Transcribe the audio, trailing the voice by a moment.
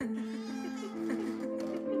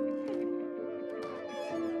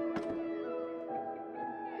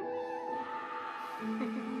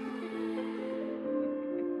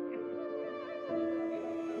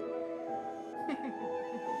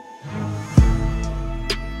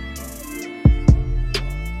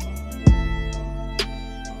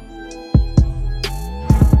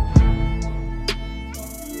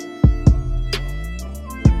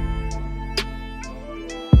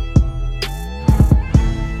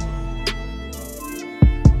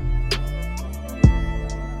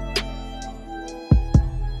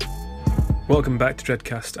Welcome back to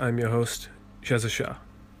Dreadcast. I'm your host, Shazza Shah.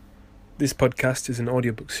 This podcast is an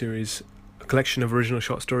audiobook series, a collection of original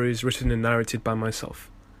short stories written and narrated by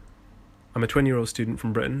myself. I'm a 20-year-old student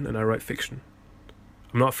from Britain and I write fiction.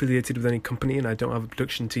 I'm not affiliated with any company and I don't have a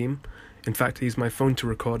production team. In fact, I use my phone to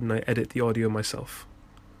record and I edit the audio myself.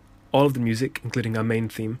 All of the music, including our main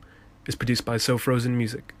theme, is produced by So Frozen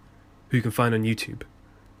Music, who you can find on YouTube.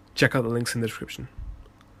 Check out the links in the description.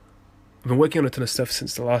 I've been working on a ton of stuff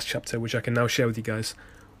since the last chapter, which I can now share with you guys.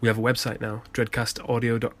 We have a website now,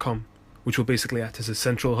 dreadcastaudio.com, which will basically act as a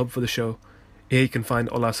central hub for the show. Here you can find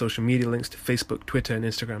all our social media links to Facebook, Twitter and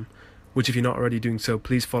Instagram, which if you're not already doing so,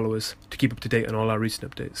 please follow us to keep up to date on all our recent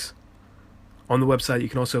updates. On the website you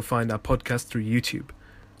can also find our podcast through YouTube,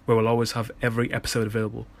 where we'll always have every episode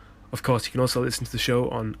available. Of course, you can also listen to the show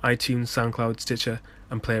on iTunes, SoundCloud, Stitcher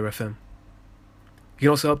and Player FM. You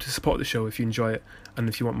can also help to support the show if you enjoy it and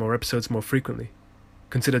if you want more episodes more frequently.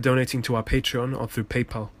 Consider donating to our Patreon or through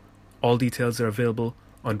PayPal. All details are available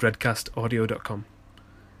on dreadcastaudio.com,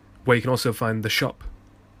 where you can also find the shop.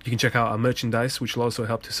 You can check out our merchandise, which will also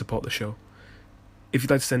help to support the show. If you'd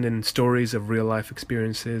like to send in stories of real-life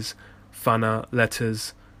experiences, fan art,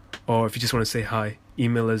 letters, or if you just want to say hi,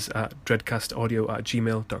 email us at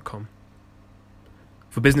dreadcastaudio@gmail.com.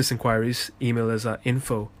 For business inquiries, email us at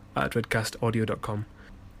info@dreadcastaudio.com.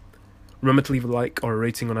 Remember to leave a like or a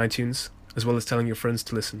rating on iTunes, as well as telling your friends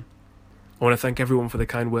to listen. I want to thank everyone for the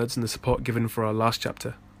kind words and the support given for our last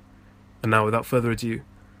chapter. And now, without further ado,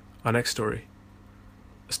 our next story.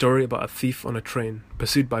 A story about a thief on a train,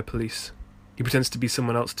 pursued by police. He pretends to be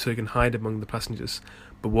someone else so he can hide among the passengers,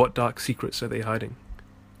 but what dark secrets are they hiding?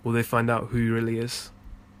 Will they find out who he really is?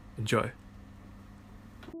 Enjoy.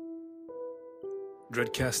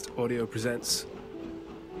 Dreadcast Audio presents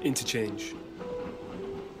Interchange.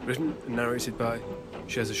 Written and narrated by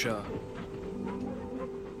Shazza Shah.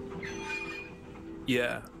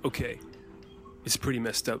 Yeah, okay. It's pretty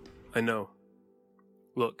messed up, I know.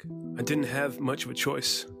 Look, I didn't have much of a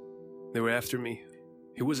choice. They were after me.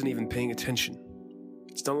 He wasn't even paying attention.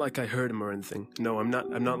 It's not like I heard him or anything. No, I'm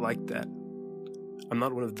not like that. I'm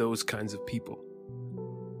not one of those kinds of people.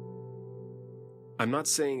 I'm not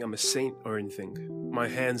saying I'm a saint or anything. My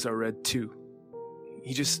hands are red too.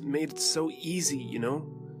 He just made it so easy, you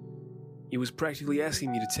know? He was practically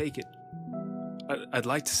asking me to take it. I'd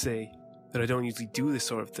like to say that I don't usually do this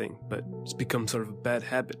sort of thing, but it's become sort of a bad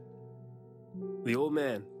habit. The old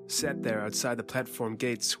man sat there outside the platform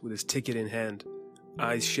gates with his ticket in hand,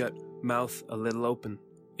 eyes shut, mouth a little open.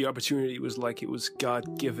 The opportunity was like it was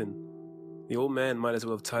God-given. The old man might as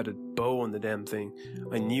well have tied a bow on the damn thing.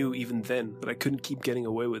 I knew even then that I couldn't keep getting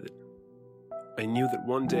away with it. I knew that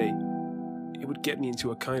one day it would get me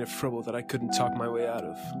into a kind of trouble that I couldn't talk my way out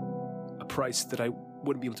of. A price that I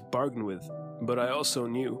wouldn't be able to bargain with. But I also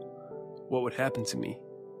knew what would happen to me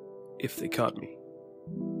if they caught me.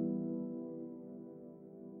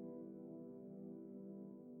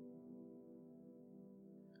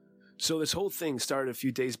 So this whole thing started a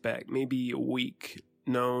few days back, maybe a week.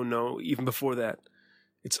 No, even before that.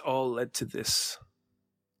 It's all led to this.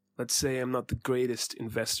 Let's say I'm not the greatest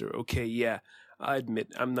investor, okay, yeah. I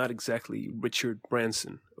admit I'm not exactly Richard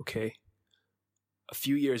Branson, okay? A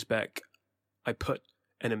few years back, I put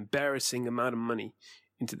an embarrassing amount of money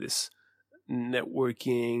into this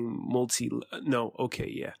networking,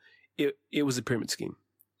 It was a pyramid scheme.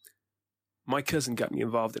 My cousin got me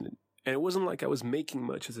involved in it, and it wasn't like I was making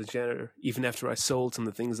much as a janitor, even after I sold some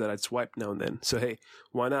of the things that I'd swiped now and then. So hey,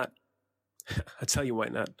 why not? I tell you why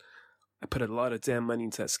not. I put a lot of damn money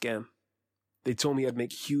into that scam. They told me I'd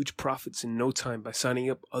make huge profits in no time by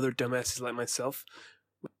signing up other dumbasses like myself,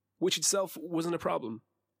 which itself wasn't a problem.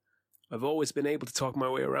 I've always been able to talk my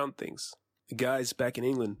way around things. The guys back in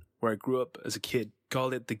England, where I grew up as a kid,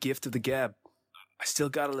 called it the gift of the gab. I still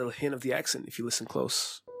got a little hint of the accent if you listen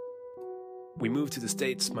close. We moved to the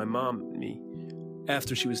States, my mom and me,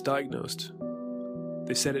 after she was diagnosed.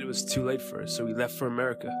 They said it was too late for her, so we left for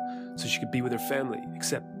America so she could be with her family,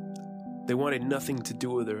 except they wanted nothing to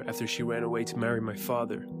do with her after she ran away to marry my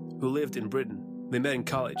father, who lived in Britain. They met in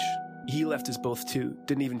college. He left us both too,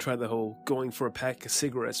 didn't even try the whole going for a pack of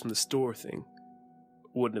cigarettes from the store thing.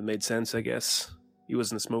 Wouldn't have made sense, I guess. He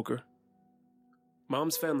wasn't a smoker.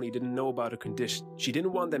 Mom's family didn't know about her condition. She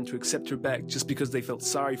didn't want them to accept her back just because they felt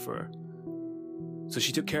sorry for her. So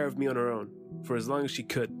she took care of me on her own, for as long as she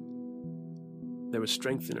could. There was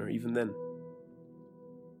strength in her, even then.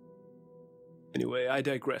 Anyway, I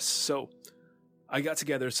digress. So, I got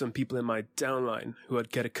together some people in my downline who I'd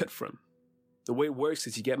get a cut from. The way it works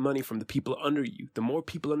is you get money from the people under you. The more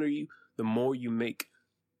people under you, the more you make.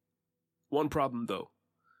 One problem, though.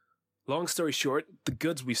 Long story short, the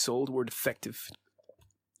goods we sold were defective.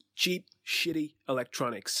 Cheap, shitty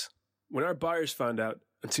electronics. When our buyers found out,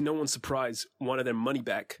 and to no one's surprise, wanted their money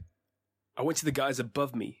back, I went to the guys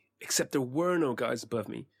above me, except there were no guys above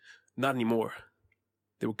me. Not anymore.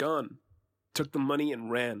 They were gone. Took the money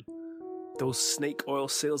and ran. Those snake oil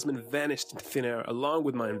salesmen vanished into thin air along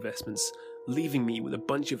with my investments, leaving me with a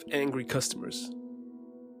bunch of angry customers.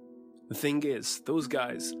 The thing is, those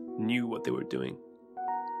guys knew what they were doing.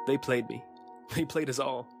 They played me. They played us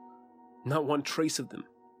all. Not one trace of them.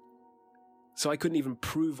 So I couldn't even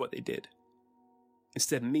prove what they did.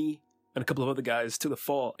 Instead, me and a couple of other guys took the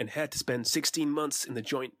fall and had to spend 16 months in the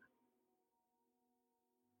joint.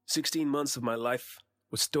 16 months of my life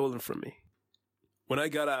was stolen from me. When I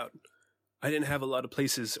got out, I didn't have a lot of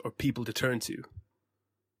places or people to turn to.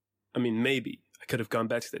 I mean, maybe I could have gone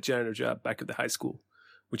back to that janitor job back at the high school,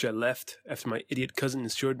 which I left after my idiot cousin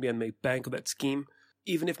assured me I'd make bank with that scheme.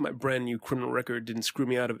 Even if my brand new criminal record didn't screw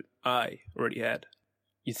me out of it, I already had.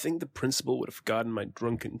 You'd think the principal would have forgotten my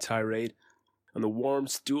drunken tirade and the warm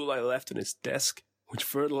stool I left on his desk, which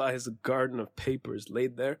fertilized a garden of papers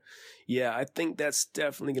laid there. Yeah, I think that's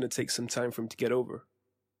definitely going to take some time for him to get over.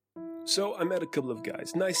 So I met a couple of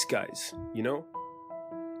guys, nice guys, you know?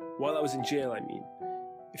 While I was in jail, I mean.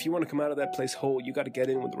 If you want to come out of that place whole, you got to get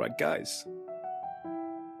in with the right guys.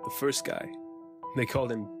 The first guy, they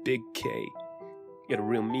called him Big K. He had a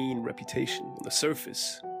real mean reputation. On the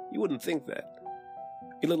surface, you wouldn't think that.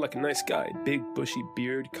 He looked like a nice guy, big bushy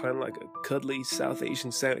beard, kind of like a cuddly South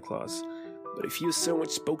Asian Santa Claus. But if you so much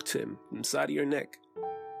spoke to him from the side of your neck,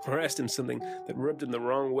 or asked him something that rubbed him the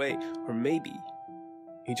wrong way, or maybe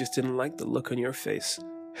he just didn't like the look on your face,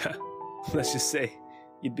 let's just say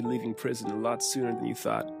you'd be leaving prison a lot sooner than you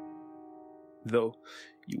thought. Though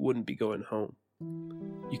you wouldn't be going home.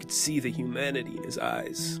 You could see the humanity in his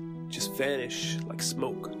eyes just vanish like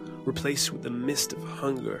smoke, replaced with the mist of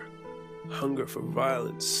hunger for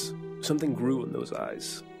violence. Something grew in those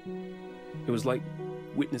eyes. It was like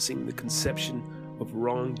witnessing the conception of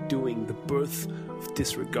wrongdoing, the birth of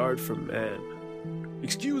disregard for man.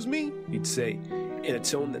 "Excuse me," he'd say, in a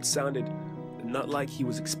tone that sounded not like he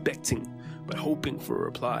was expecting, but hoping for a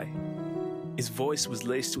reply. His voice was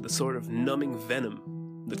laced with a sort of numbing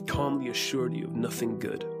venom that calmly assured you of nothing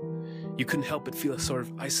good. You couldn't help but feel a sort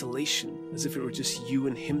of isolation, as if it were just you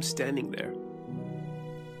and him standing there.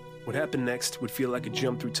 What happened next would feel like a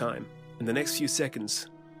jump through time. In the next few seconds,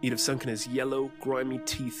 he'd have sunken his yellow, grimy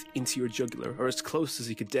teeth into your jugular, or as close as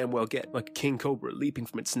he could damn well get, like a king cobra leaping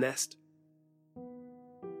from its nest.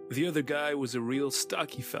 The other guy was a real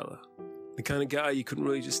stocky fella. The kind of guy you couldn't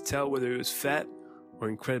really just tell whether he was fat or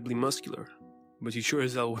incredibly muscular, but you sure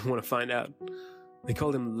as hell wouldn't want to find out. They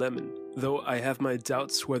called him Lemon, though I have my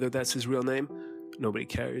doubts whether that's his real name. Nobody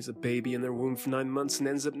carries a baby in their womb for 9 months and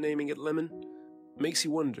ends up naming it Lemon. Makes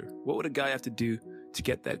you wonder, what would a guy have to do to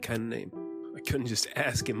get that kind of name? I couldn't just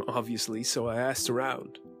ask him, obviously, so I asked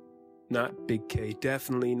around. Not Big K,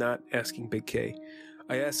 definitely not asking Big K.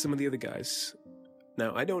 I asked some of the other guys.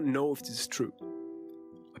 Now, I don't know if this is true.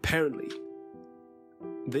 Apparently,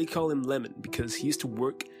 they call him Lemon because he used to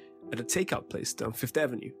work at a takeout place down Fifth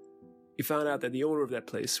Avenue. He found out that the owner of that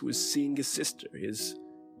place was seeing his sister, his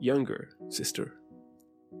younger sister.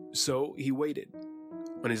 So he waited.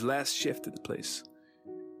 On his last shift at the place,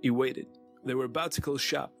 he waited. They were about to close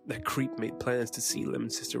shop. That creep made plans to see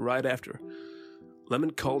Lemon's sister right after.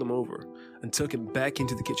 Lemon called him over and took him back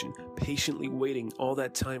into the kitchen, patiently waiting all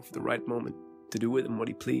that time for the right moment to do with him what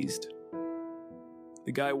he pleased.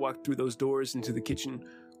 The guy walked through those doors into the kitchen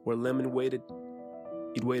where Lemon waited.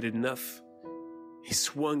 He'd waited enough. He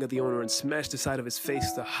swung at the owner and smashed the side of his face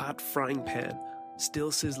with a hot frying pan,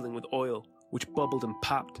 still sizzling with oil, which bubbled and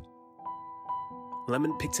popped.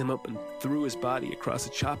 Lemon picked him up and threw his body across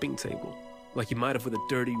the chopping table, like he might have with a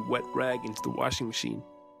dirty, wet rag into the washing machine.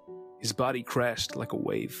 His body crashed like a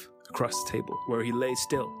wave across the table, where he lay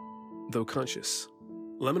still, though conscious.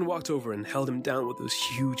 Lemon walked over and held him down with those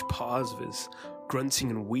huge paws of his,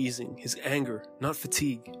 grunting and wheezing. His anger, not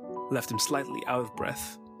fatigue, left him slightly out of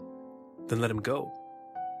breath. Then let him go.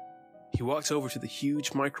 He walked over to the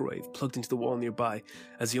huge microwave plugged into the wall nearby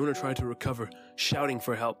as the owner tried to recover, shouting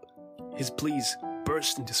for help. His pleas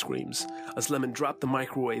burst into screams as Lemon dropped the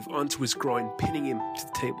microwave onto his groin, pinning him to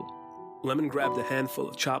the table. Lemon grabbed a handful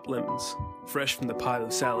of chopped lemons, fresh from the pile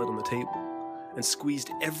of salad on the table, and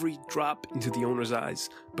squeezed every drop into the owner's eyes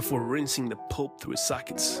before rinsing the pulp through his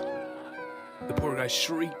sockets. The poor guy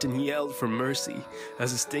shrieked and yelled for mercy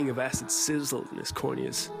as the sting of acid sizzled in his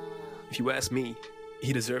corneas. If you ask me,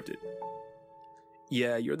 he deserved it.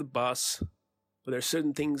 Yeah, you're the boss, but there are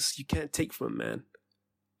certain things you can't take from a man.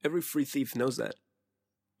 Every free thief knows that.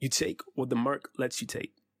 You take what the mark lets you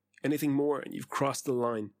take. Anything more and you've crossed the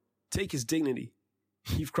line. Take his dignity.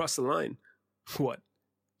 You've crossed the line. What?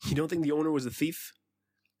 You don't think the owner was a thief?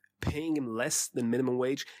 Paying him less than minimum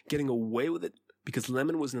wage, getting away with it because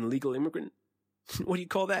Lemon was an illegal immigrant? What do you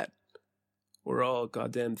call that? We're all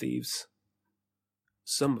goddamn thieves.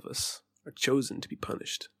 Some of us are chosen to be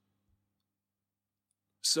punished.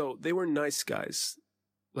 So they were nice guys,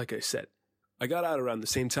 like I said. I got out around the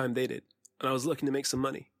same time they did, and I was looking to make some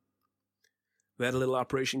money. We had a little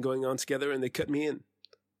operation going on together, and they cut me in.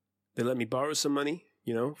 They let me borrow some money,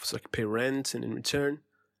 so I could pay rent, and in return,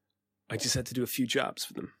 I just had to do a few jobs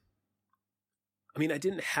for them. I mean, I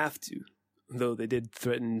didn't have to, though they did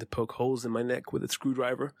threaten to poke holes in my neck with a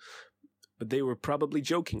screwdriver, but they were probably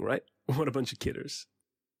joking, right? What a bunch of kidders.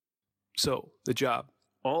 So, the job.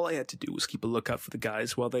 All I had to do was keep a lookout for the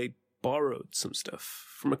guys while they borrowed some stuff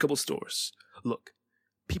from a couple stores. Look,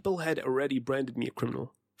 people had already branded me a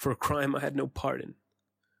criminal for a crime I had no part in.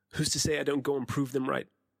 Who's to say I don't go and prove them right?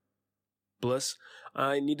 Plus,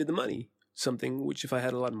 I needed the money, something which if I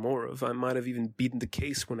had a lot more of, I might have even beaten the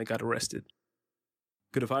case when I got arrested.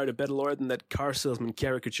 Could have hired a better lawyer than that car salesman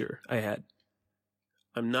caricature I had.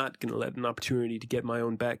 I'm not going to let an opportunity to get my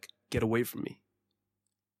own back get away from me.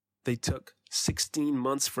 They took 16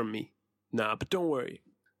 months from me. Nah, but don't worry.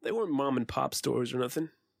 They weren't mom and pop stores or nothing.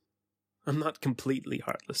 I'm not completely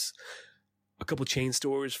heartless. A couple chain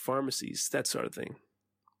stores, pharmacies, that sort of thing.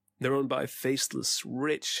 They're owned by faceless,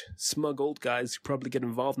 rich, smug old guys who probably get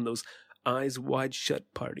involved in those eyes wide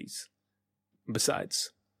shut parties.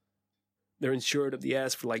 Besides, they're insured of the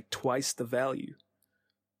ass for like twice the value.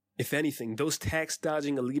 If anything, those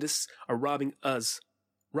tax-dodging elitists are robbing us.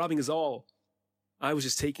 Robbing us all. I was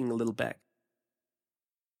just taking a little back.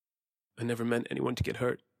 I never meant anyone to get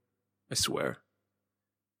hurt. I swear.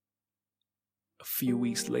 A few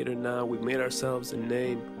weeks later now, we've made ourselves a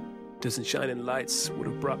name. Doesn't shine in lights would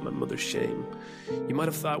have brought my mother shame. You might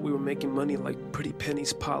have thought we were making money like pretty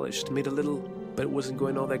pennies polished. Made a little, but it wasn't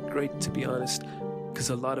going all that great, to be honest. Because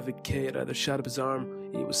a lot of it, Kay had either shot up his arm,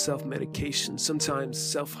 it was self-medication, sometimes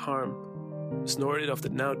self-harm. Snorted off the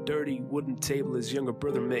now dirty wooden table his younger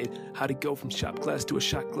brother made. How'd he go from shop glass to a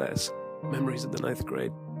shot glass? Memories of the 9th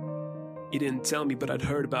grade. He didn't tell me, but I'd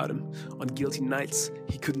heard about him. On guilty nights,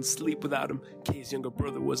 he couldn't sleep without him. Kay's younger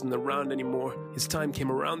brother wasn't around anymore. His time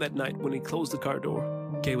came around that night when he closed the car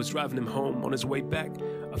door. Kay was driving him home. On his way back,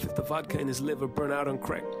 a fifth of vodka in his liver burned out on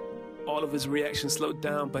crack. All of his reactions slowed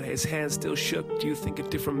down, but his hands still shook. Do you think a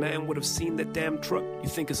different man would have seen that damn truck? You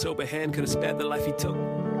think a sober hand could have spared the life he took?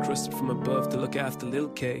 Trusted from above to look after little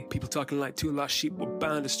K. People talking like two lost sheep were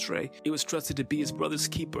bound astray. He was trusted to be his brother's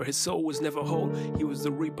keeper. His soul was never whole. He was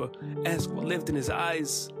the reaper. Ask what lived in his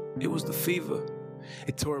eyes. It was the fever.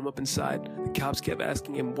 It tore him up inside. The cops kept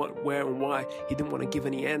asking him what, where, and why. He didn't want to give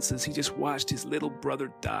any answers. He just watched his little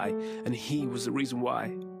brother die, and he was the reason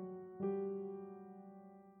why.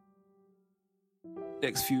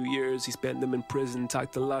 Next few years, he spent them in prison,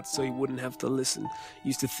 talked a lot so he wouldn't have to listen.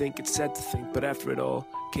 Used to think it's sad to think, but after it all,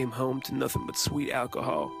 came home to nothing but sweet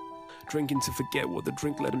alcohol. Drinking to forget what the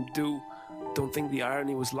drink let him do. Don't think the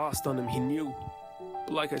irony was lost on him, he knew.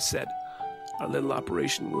 But like I said, our little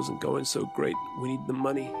operation wasn't going so great. We needed the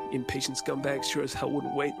money. Impatient scumbags sure as hell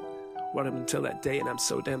wouldn't wait. Right up until that day, and I'm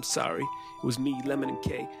so damn sorry. It was me, Lemon, and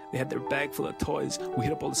Kay. They had their bag full of toys. We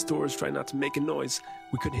hit up all the stores, trying not to make a noise.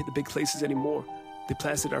 We couldn't hit the big places anymore. They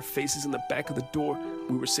plastered our faces in the back of the door.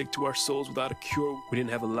 We were sick to our souls without a cure. We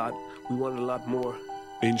didn't have a lot. We wanted a lot more.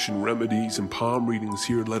 Ancient remedies and palm readings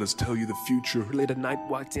here let us tell you the future. Late at night,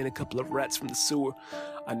 walked in a couple of rats from the sewer.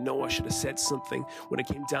 I know I should have said something. When it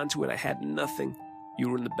came down to it, I had nothing. You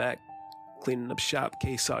were in the back, cleaning up shop.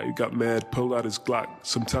 Kay saw you. Got mad, pulled out his Glock.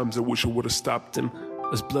 Sometimes I wish I would have stopped him.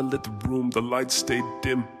 As blood lit the room, The lights stayed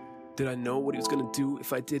dim. did I know what he was gonna do?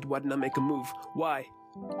 If I did, why didn't I make a move? Why?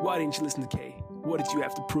 Why didn't you listen to Kay? What did you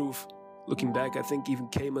have to prove? Looking back, I think even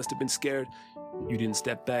Kay must have been scared. You didn't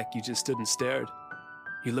step back, you just stood and stared.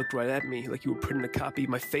 You looked right at me like you were printing a copy of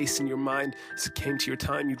my face in your mind. As it came to your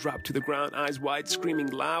time, you dropped to the ground, eyes wide, screaming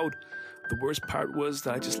loud. The worst part was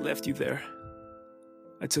that I just left you there.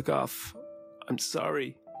 I took off. I'm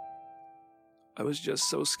sorry. I was just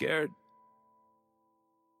so scared.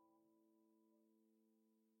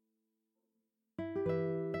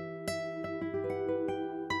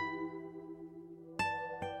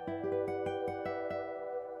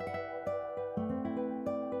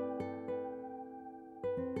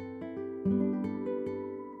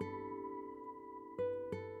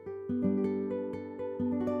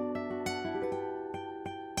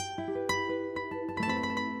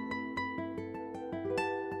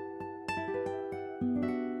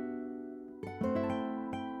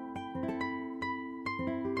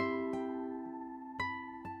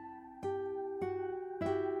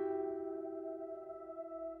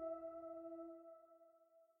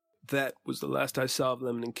 That was the last I saw of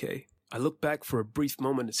Lemon and Kay. I looked back for a brief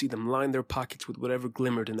moment to see them line their pockets with whatever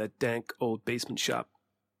glimmered in that dank old basement shop.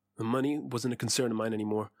 The money wasn't a concern of mine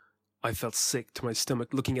anymore. I felt sick to my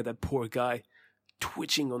stomach looking at that poor guy,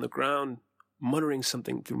 twitching on the ground, muttering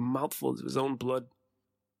something through mouthfuls of his own blood.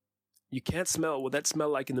 You can't smell what that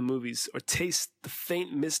smelled like in the movies, or taste the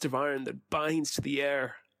faint mist of iron that binds to the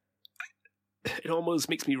air. It almost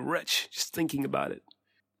makes me retch just thinking about it.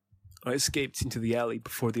 I escaped into the alley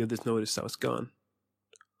before the others noticed I was gone.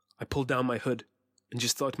 I pulled down my hood and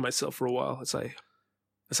just thought to myself for a while as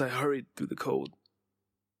I hurried through the cold.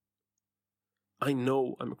 I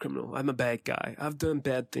know I'm a criminal. I'm a bad guy. I've done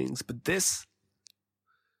bad things, but this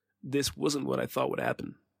wasn't what I thought would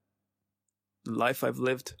happen. The life I've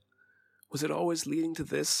lived, was it always leading to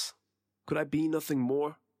this? Could I be nothing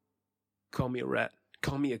more? Call me a rat.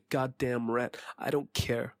 Call me a goddamn rat. I don't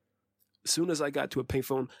care. As soon as I got to a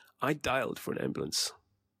payphone, I dialed for an ambulance.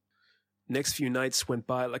 Next few nights went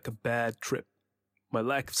by like a bad trip. My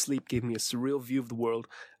lack of sleep gave me a surreal view of the world,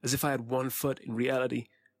 as if I had one foot in reality,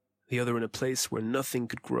 the other in a place where nothing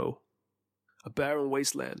could grow. A barren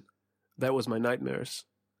wasteland. That was my nightmares.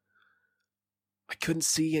 I couldn't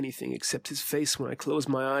see anything except his face when I closed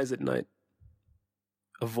my eyes at night.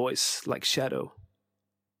 A voice like Shadow.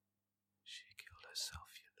 She killed herself,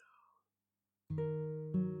 you know.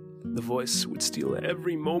 The voice would steal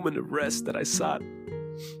every moment of rest that I sought.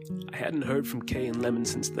 I hadn't heard from Kay and Lemon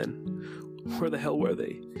since then. Where the hell were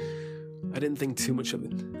they? I didn't think too much of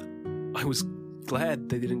it. I was glad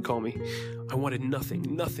they didn't call me. I wanted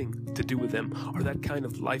nothing to do with them or that kind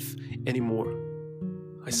of life anymore.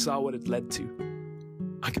 I saw what it led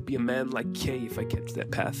to. I could be a man like Kay if I kept to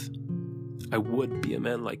that path. I would be a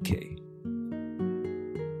man like Kay.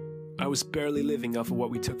 I was barely living off of what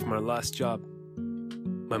we took from our last job.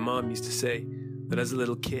 My mom used to say that as a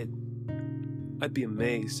little kid, I'd be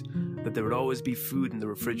amazed that there would always be food in the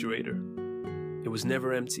refrigerator. It was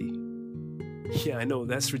never empty. Yeah, I know,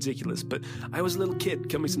 that's ridiculous, but I was a little kid,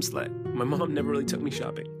 cut me some slack. My mom never really took me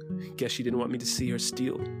shopping. Guess she didn't want me to see her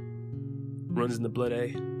steal. Runs in the blood,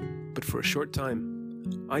 eh? But for a short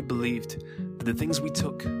time, I believed that the things we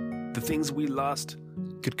took, the things we lost,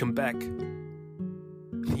 could come back.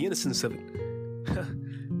 The innocence of it.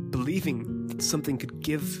 Believing that something could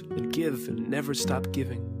give and never stop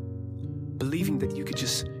giving. Believing that you could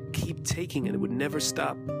just keep taking and it would never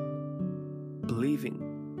stop.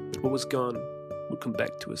 Believing that what was gone would come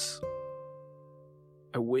back to us.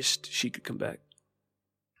 I wished she could come back.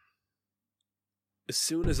 As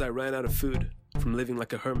soon as I ran out of food from living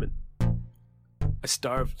like a hermit, I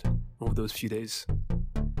starved over those few days.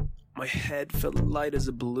 My head felt light as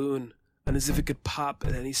a balloon and as if it could pop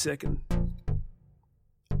at any second.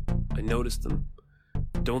 I noticed them.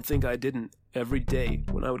 Don't think I didn't. Every day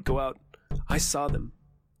when I would go out, I saw them.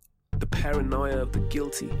 The paranoia of the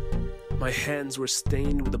guilty. My hands were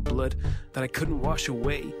stained with a blood that I couldn't wash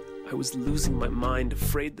away. I was losing my mind,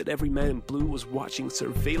 afraid that every man in blue was watching,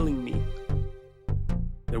 surveilling me.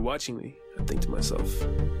 They're watching me, I think to myself.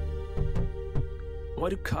 Why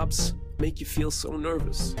do cops make you feel so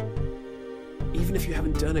nervous? Even if you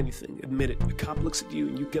haven't done anything, admit it. A cop looks at you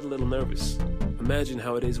and you get a little nervous. Imagine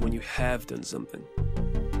how it is when you have done something.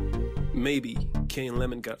 Maybe Kay and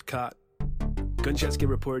Lemon got caught. Gunshots get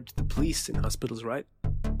reported to the police in hospitals, right?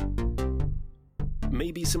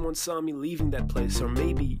 Maybe someone saw me leaving that place, or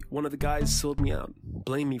maybe one of the guys sold me out,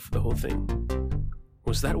 blamed me for the whole thing.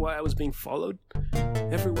 Was that why I was being followed?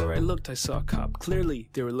 Everywhere I looked, I saw a cop. Clearly,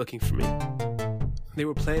 they were looking for me. They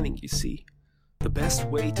were planning, you see, the best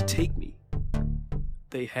way to take me.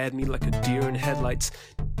 They had me like a deer in headlights.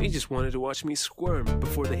 They just wanted to watch me squirm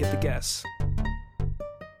before they hit the gas.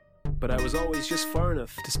 But I was always just far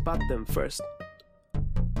enough to spot them first.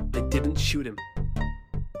 They didn't shoot him.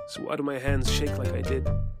 So why do my hands shake like I did?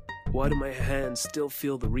 Why do my hands still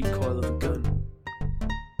feel the recoil of a gun?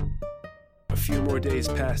 A few more days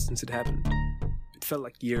passed since it happened. It felt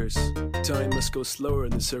like years. Time must go slower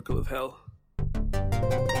in the circle of hell.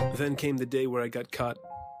 Then came the day where I got caught.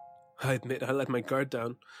 I admit I let my guard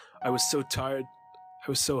down. I was so tired. I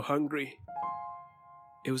was so hungry.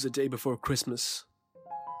 It was the day before Christmas.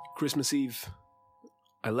 Christmas Eve.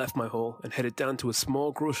 I left my hole and headed down to a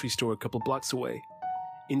small grocery store a couple blocks away.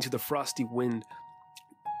 Into the frosty wind.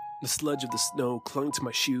 The sludge of the snow clung to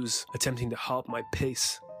my shoes, attempting to halt my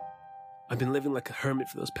pace. I've been living like a hermit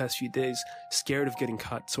for those past few days, scared of getting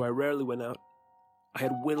caught, so I rarely went out. I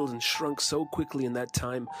had whittled and shrunk so quickly in that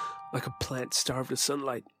time, like a plant starved of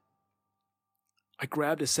sunlight. I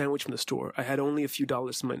grabbed a sandwich from the store. I had only a few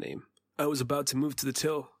dollars to my name. I was about to move to the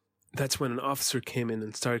till. That's when an officer came in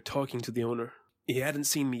and started talking to the owner. He hadn't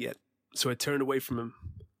seen me yet, so I turned away from him.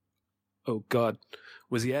 Oh God,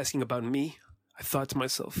 was he asking about me? I thought to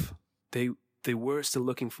myself. They were still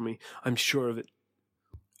looking for me, I'm sure of it.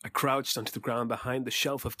 I crouched onto the ground behind the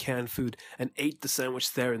shelf of canned food and ate the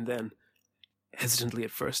sandwich there and then. Hesitantly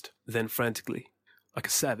at first, then frantically, like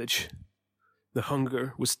a savage. The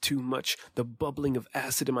hunger was too much. The bubbling of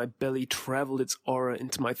acid in my belly traveled its aura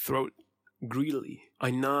into my throat. Greedily, I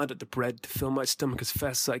gnawed at the bread to fill my stomach as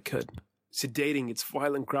fast as I could, sedating its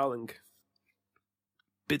violent growling.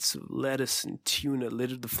 Bits of lettuce and tuna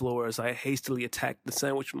littered the floor as I hastily attacked the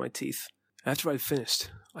sandwich with my teeth. After I'd finished,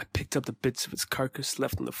 I picked up the bits of its carcass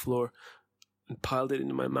left on the floor and piled it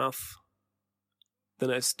into my mouth. Then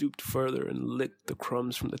I stooped further and licked the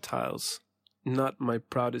crumbs from the tiles. Not my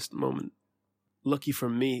proudest moment. Lucky for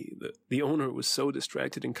me, the owner was so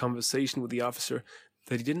distracted in conversation with the officer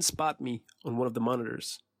that he didn't spot me on one of the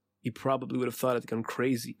monitors. He probably would have thought I'd gone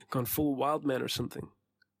crazy, gone full wild man or something.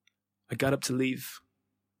 I got up to leave.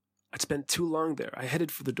 I'd spent too long there. I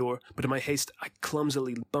headed for the door, but in my haste, I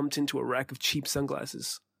clumsily bumped into a rack of cheap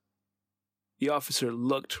sunglasses. The officer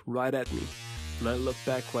looked right at me, and I looked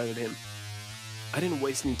back right at him. I didn't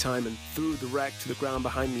waste any time and threw the rack to the ground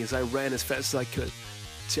behind me as I ran as fast as I could,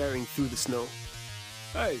 tearing through the snow.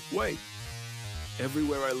 Hey, wait!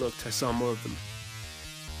 Everywhere I looked, I saw more of them.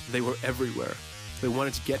 They were everywhere. They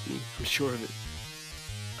wanted to get me, I'm sure of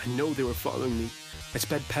it. I know they were following me. I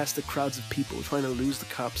sped past the crowds of people trying to lose the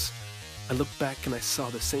cops. I looked back and I saw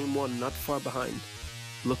the same one not far behind,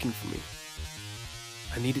 looking for me.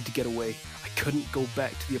 I needed to get away. I couldn't go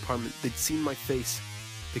back to the apartment. They'd seen my face.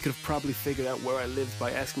 They could have probably figured out where I lived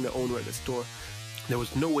by asking the owner at the store. There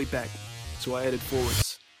was no way back, so I headed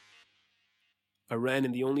forwards. I ran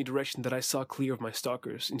in the only direction that I saw clear of my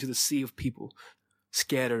stalkers, into the sea of people,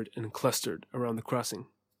 scattered and clustered around the crossing.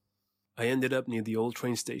 I ended up near the old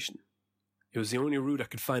train station. It was the only route I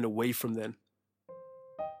could find away from then.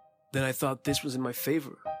 Then I thought this was in my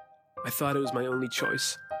favor. I thought it was my only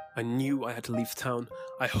choice. I knew I had to leave town.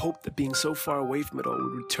 I hoped that being so far away from it all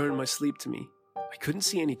would return my sleep to me. I couldn't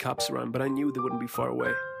see any cops around, but I knew they wouldn't be far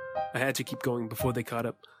away. I had to keep going before they caught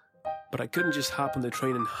up. But I couldn't just hop on the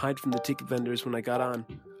train and hide from the ticket vendors when I got on,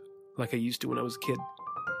 like I used to when I was a kid.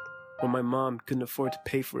 When my mom couldn't afford to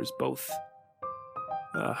pay for us both.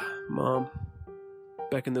 Mom.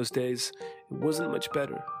 Back in those days, it wasn't much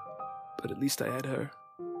better, but at least I had her.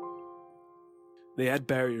 They had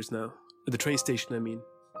barriers now, at the train station I mean.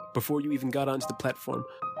 Before you even got onto the platform,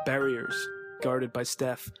 barriers, guarded by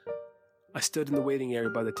staff. I stood in the waiting area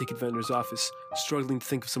by the ticket vendor's office, struggling to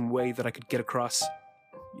think of some way that I could get across.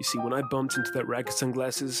 You see, when I bumped into that rack of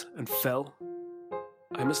sunglasses and fell,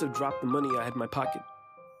 I must have dropped the money I had in my pocket.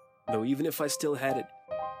 Though even if I still had it,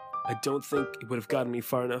 I don't think it would have gotten me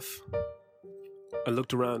far enough. I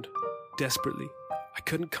looked around, desperately. I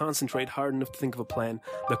couldn't concentrate hard enough to think of a plan.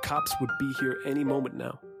 The cops would be here any moment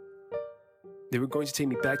now. They were going to take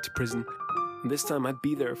me back to prison, and this time I'd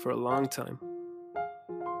be there for a long time.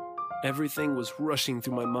 Everything was rushing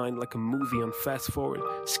through my mind like a movie on fast forward,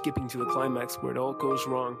 skipping to the climax where it all goes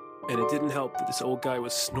wrong. And it didn't help that this old guy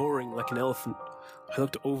was snoring like an elephant. I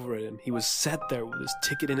looked over at him. He was sat there with his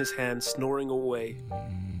ticket in his hand, snoring away.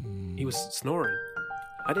 He was snoring.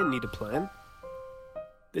 I didn't need a plan.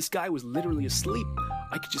 This guy was literally asleep.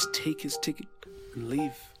 I could just take his ticket and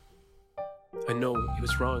leave. I know, it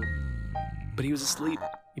was wrong. But he was asleep.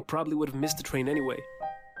 He probably would have missed the train anyway.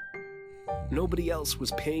 Nobody else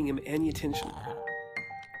was paying him any attention.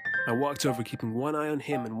 I walked over, keeping one eye on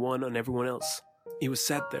him and one on everyone else. He was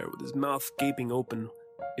sat there with his mouth gaping open,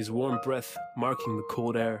 his warm breath marking the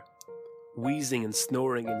cold air, wheezing and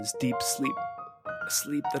snoring in his deep sleep, a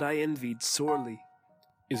sleep that I envied sorely.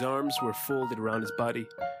 His arms were folded around his body,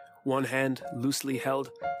 one hand loosely held,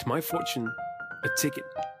 to my fortune, a ticket.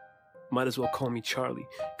 Might as well call me Charlie,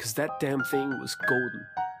 'cause that damn thing was golden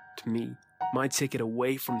to me. My ticket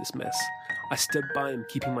away from this mess. I stood by him,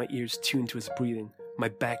 keeping my ears tuned to his breathing, my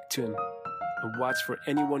back to him, and watched for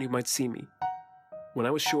anyone who might see me. When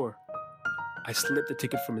I was sure, I slipped the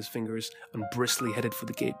ticket from his fingers and briskly headed for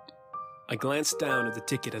the gate. I glanced down at the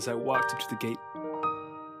ticket as I walked up to the gate.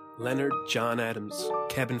 Leonard John Adams,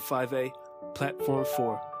 Cabin 5A, Platform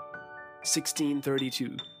 4,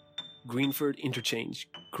 1632, Greenford Interchange.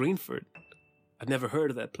 Greenford? I'd never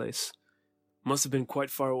heard of that place. Must have been quite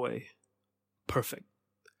far away. Perfect.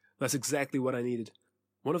 That's exactly what I needed.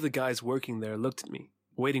 One of the guys working there looked at me,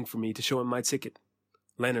 waiting for me to show him my ticket.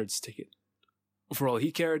 Leonard's ticket. For all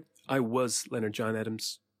he cared, I was Leonard John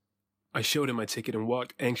Adams. I showed him my ticket and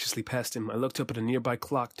walked anxiously past him. I looked up at a nearby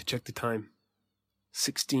clock to check the time.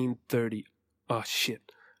 16:30. Oh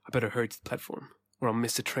shit, I better hurry to the platform, or I'll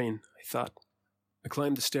miss the train, I thought. I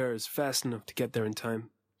climbed the stairs fast enough to get there in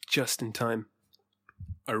time, just in time.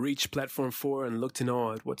 I reached platform 4 and looked in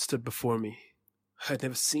awe at what stood before me. I had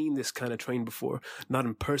never seen this kind of train before, not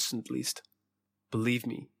in person at least. Believe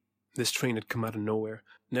me, this train had come out of nowhere.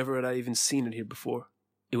 Never had I even seen it here before.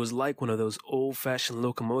 It was like one of those old-fashioned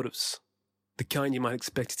locomotives. The kind you might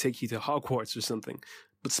expect to take you to Hogwarts or something,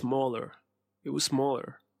 but smaller. It was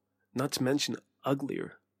smaller, not to mention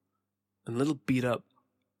uglier, and a little beat up,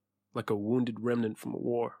 like a wounded remnant from a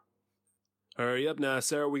war. "Hurry up now,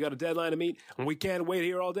 sir, we got a deadline to meet, and we can't wait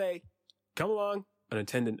here all day. Come along." An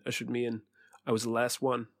attendant ushered me in. I was the last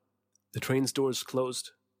one. The train's doors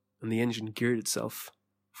closed, and the engine geared itself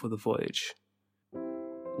for the voyage.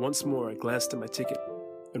 Once more I glanced at my ticket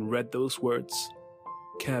and read those words: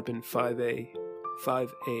 Cabin 5A,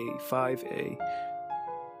 5A, 5A.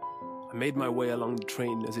 I made my way along the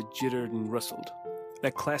train as it jittered and rustled.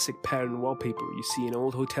 That classic pattern wallpaper you see in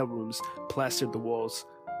old hotel rooms plastered the walls,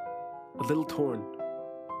 a little torn.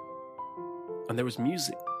 And there was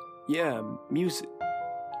music. Yeah, music.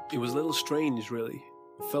 It was a little strange, really.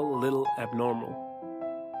 It felt a little abnormal.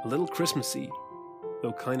 A little Christmassy,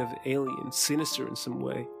 though kind of alien, sinister in some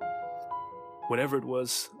way. Whatever it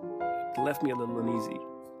was, it left me a little uneasy.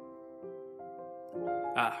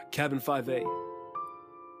 Cabin 5A.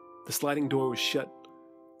 The sliding door was shut.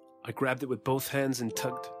 I grabbed it with both hands and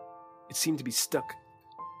tugged. It seemed to be stuck.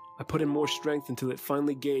 I put in more strength until it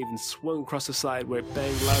finally gave and swung across the side where it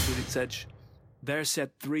banged loudly at its edge. There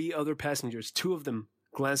sat 3 other passengers. 2 of them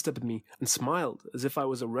glanced up at me and smiled as if I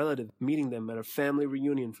was a relative meeting them at a family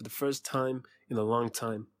reunion for the first time in a long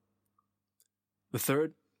time. The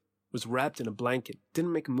third was wrapped in a blanket,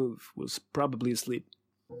 didn't make a move, was probably asleep.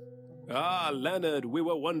 "Leonard, we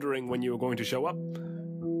were wondering when you were going to show up.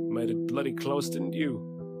 Made it bloody close, didn't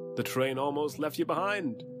you? The train almost left you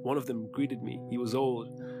behind." One of them greeted me. He was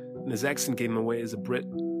old, and his accent gave him away as a Brit.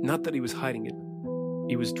 Not that he was hiding it.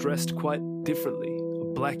 He was dressed quite differently, a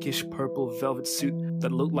blackish purple velvet suit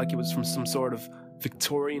that looked like it was from some sort of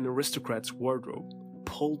Victorian aristocrat's wardrobe,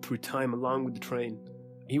 pulled through time along with the train.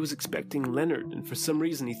 He was expecting Leonard, and for some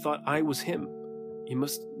reason he thought I was him. He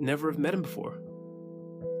must never have met him before.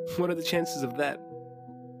 What are the chances of that?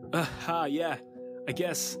 Yeah, I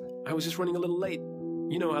guess I was just running a little late.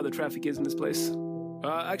 You know how the traffic is in this place.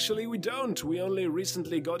 Actually, we don't. We only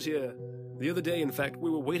recently got here. The other day, in fact, we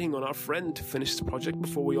were waiting on our friend to finish the project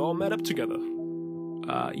before we all met up together.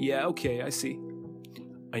 Yeah, okay, I see.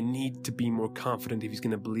 I need to be more confident if he's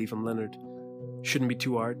going to believe I'm Leonard. Shouldn't be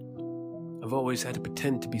too hard. I've always had to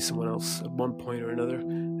pretend to be someone else at one point or another,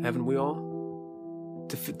 haven't we all?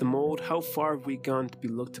 To fit the mold, how far have we gone to be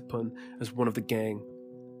looked upon as one of the gang?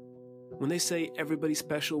 When they say everybody's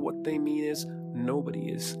special, what they mean is nobody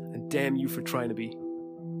is, and damn you for trying to be.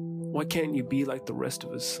 Why can't you be like the rest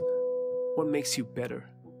of us? What makes you better?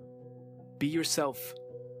 Be yourself,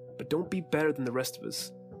 but don't be better than the rest of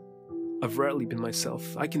us. I've rarely been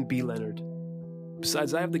myself. I can be Leonard.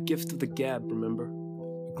 Besides, I have the gift of the gab, remember?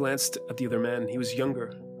 I glanced at the other man. He was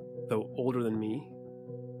younger, though older than me,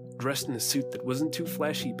 dressed in a suit that wasn't too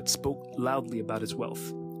flashy but spoke loudly about his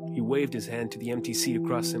wealth. He waved his hand to the empty seat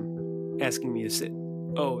across him, asking me to sit.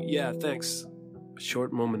 "Oh, yeah, thanks." A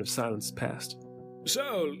short moment of silence passed.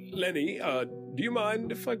 "So, Lenny, do you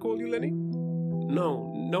mind if I call you Lenny?"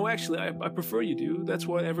 No, actually, I prefer you do. That's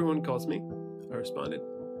what everyone calls me," I responded.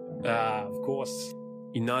 Of course."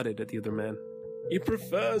 He nodded at the other man. "He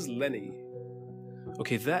prefers Lenny."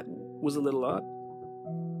 Okay, that was a little odd.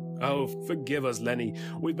 "Oh, forgive us, Lenny.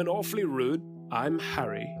 We've been awfully rude. I'm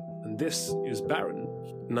Harry, and this is Baron."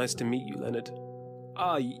 "Nice to meet you, Leonard."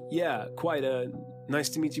 Yeah, quite, nice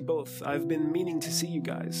to meet you both. I've been meaning to see you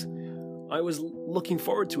guys. I was looking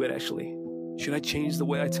forward to it, actually. Should I change the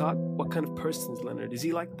way I talk? What kind of person is Leonard? Is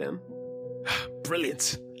he like them?"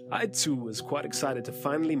 "Brilliant. I, too, was quite excited to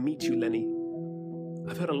finally meet you, Lenny.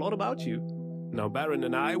 I've heard a lot about you. Now, Baron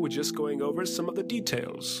and I were just going over some of the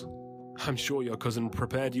details. I'm sure your cousin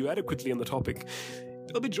prepared you adequately on the topic.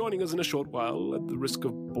 He'll be joining us in a short while. At the risk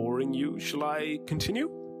of boring you, shall I continue?"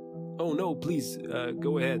 "Oh, no, please,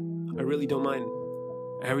 go ahead. I really don't mind."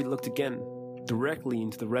 Harry looked again, directly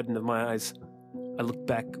into the redden of my eyes. I looked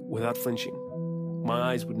back without flinching.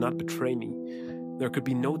 My eyes would not betray me. There could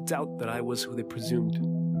be no doubt that I was who they presumed.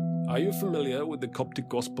 "Are you familiar with the Coptic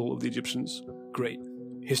Gospel of the Egyptians?" "Great.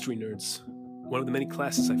 History nerds. One of the many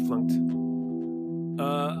classes I flunked."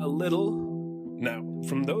 A little. Now,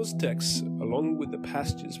 from those texts, along with the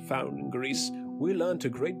passages found in Greece, we learnt a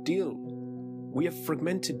great deal. We have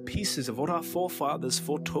fragmented pieces of what our forefathers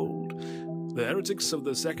foretold. The heretics of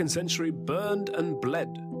the 2nd century burned and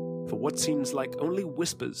bled for what seems like only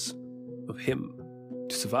whispers of him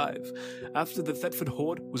to survive. After the Thetford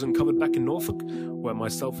hoard was uncovered back in Norfolk, where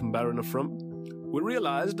myself and Baron are from, we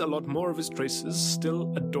realized a lot more of his traces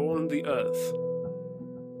still adorn the earth.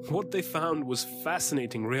 What they found was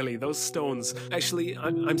fascinating, really, those stones. Actually,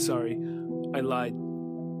 I'm sorry, I lied.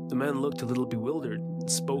 The man looked a little bewildered and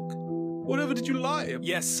spoke. Whatever did you lie?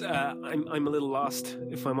 Yes, I'm a little lost,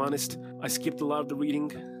 if I'm honest. I skipped a lot of the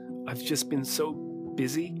reading. I've just been so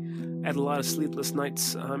busy. Had a lot of sleepless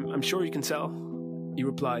nights. I'm sure you can tell. He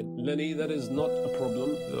replied, Lenny, that is not a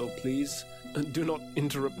problem, though please, do not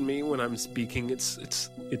interrupt me when I'm speaking. It's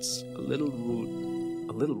a little rude.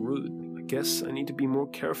 A little rude. I guess I need to be more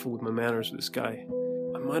careful with my manners with this guy.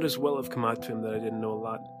 I might as well have come out to him that I didn't know a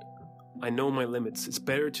lot. I know my limits. It's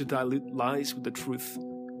better to dilute lies with the truth.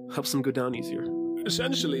 Helps them go down easier.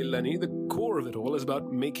 Essentially, Lenny, the core of it all is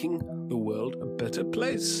about making the world a better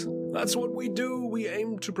place. That's what we do. We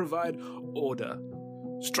aim to provide order,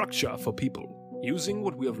 structure for people, using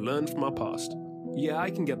what we have learned from our past. Yeah, I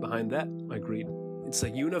can get behind that, I agreed. It's a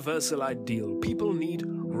universal ideal. People need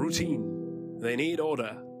routine. They need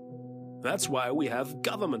order. That's why we have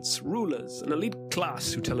governments, rulers, an elite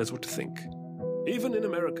class who tell us what to think. Even in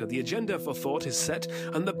America, the agenda for thought is set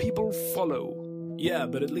and the people follow. Yeah,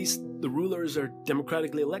 but at least the rulers are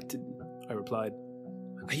democratically elected, I replied.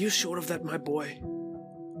 Are you sure of that, my boy?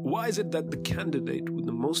 Why is it that the candidate with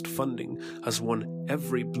the most funding has won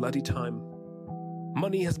every bloody time?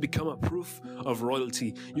 Money has become a proof of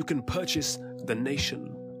royalty. You can purchase the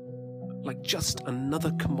nation. Like just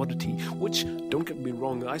another commodity, which, don't get me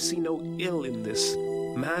wrong, I see no ill in this.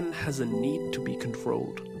 Man has a need to be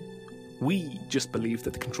controlled. We just believe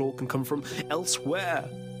that the control can come from elsewhere.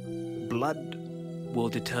 Blood will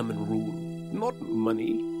determine rule, not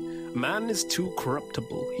money. Man is too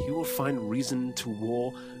corruptible. He will find reason to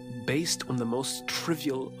war based on the most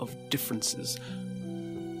trivial of differences.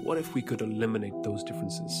 What if we could eliminate those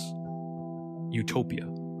differences? Utopia.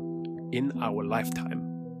 In our lifetime.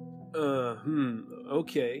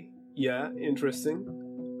 Okay. Yeah, interesting.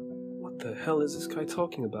 What the hell is this guy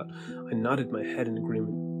talking about? I nodded my head in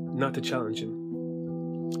agreement, not to challenge him.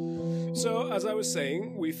 So, as I was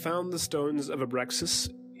saying, we found the stones of Abraxas.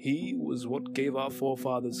 He was what gave our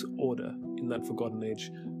forefathers order in that forgotten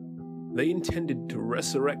age. They intended to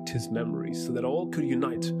resurrect his memory so that all could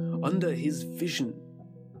unite under his vision.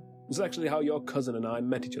 This is actually how your cousin and I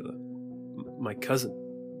met each other. My cousin?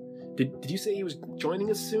 Did you say he was joining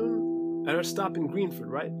us soon? At our stop in Greenford,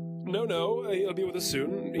 right? No, he'll be with us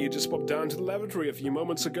soon. He just popped down to the lavatory a few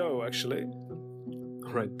moments ago, actually.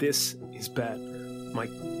 Alright, this is bad. My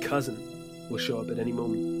cousin will show up at any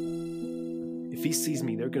moment. If he sees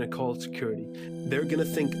me, they're gonna call security. They're gonna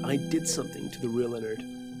think I did something to the real Leonard.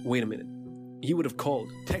 Wait a minute. He would have called,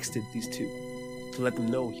 texted these two, to let them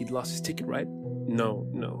know he'd lost his ticket, right? No.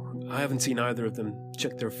 I haven't seen either of them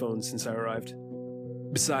check their phones since I arrived.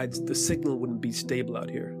 Besides, the signal wouldn't be stable out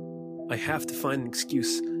here. I have to find an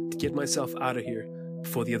excuse to get myself out of here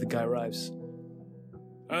before the other guy arrives.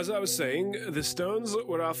 As I was saying, the stones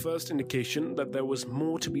were our first indication that there was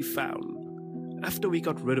more to be found. After we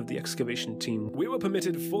got rid of the excavation team, we were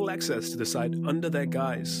permitted full access to the site under their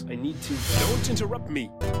guise. I need to... Don't interrupt me!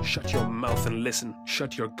 Shut your mouth and listen.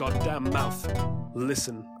 Shut your goddamn mouth.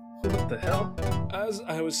 Listen. What the hell? As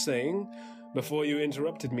I was saying, before you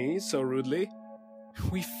interrupted me so rudely,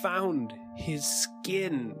 we found his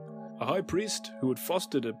skin. A high priest who had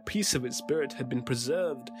fostered a piece of his spirit had been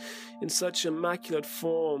preserved in such immaculate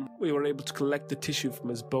form. We were able to collect the tissue from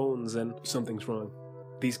his bones, and something's wrong.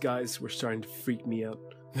 These guys were starting to freak me out.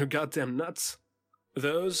 They're goddamn nuts.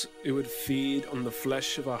 Those who would feed on the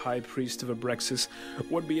flesh of a high priest of Abraxas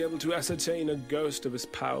would be able to ascertain a ghost of his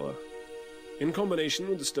power. In combination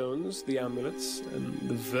with the stones, the amulets, and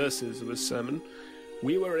the verses of his sermon,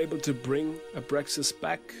 we were able to bring Abraxas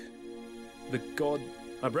back. The god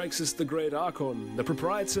Abraxas the Great Archon, the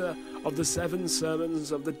proprietor of the 7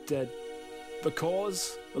 sermons of the dead. The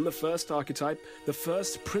cause and the first archetype, the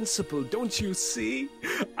first principle. Don't you see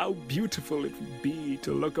how beautiful it would be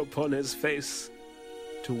to look upon his face,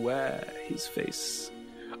 to wear his face,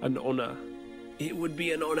 an honor. It would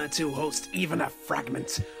be an honor to host even a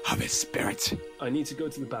fragment of his spirit. I need to go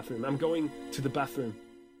to the bathroom. I'm going to the bathroom.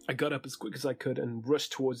 I got up as quick as I could and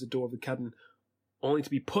rushed towards the door of the cabin, only to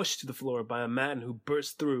be pushed to the floor by a man who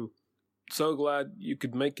burst through. So glad you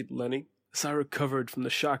could make it, Lenny. As I recovered from the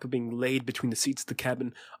shock of being laid between the seats of the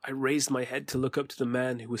cabin, I raised my head to look up to the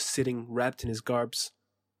man who was sitting wrapped in his garbs,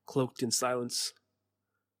 cloaked in silence.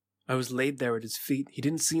 I was laid there at his feet. He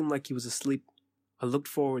didn't seem like he was asleep. I looked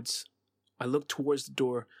forwards. I looked towards the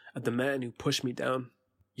door at the man who pushed me down.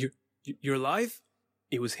 You're alive?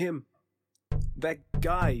 It was him. That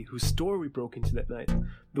guy whose store we broke into that night.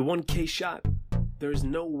 The one K shot. There is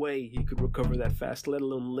no way he could recover that fast, let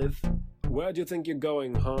alone live. Where do you think you're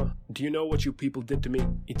going, huh? Do you know what you people did to me?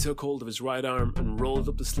 He took hold of his right arm and rolled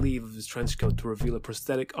up the sleeve of his trench coat to reveal a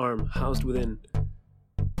prosthetic arm housed within.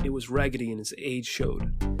 It was raggedy and its age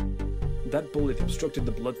showed. That bullet obstructed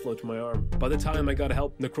the blood flow to my arm. By the time I got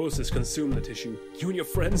help, necrosis consumed the tissue. You and your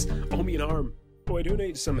friends owe me an arm. Oh, I do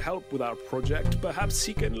need some help with our project. Perhaps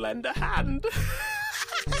he can lend a hand.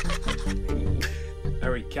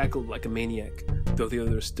 Harry cackled like a maniac, though the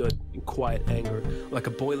other stood in quiet anger, like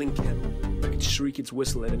a boiling kettle that could shriek its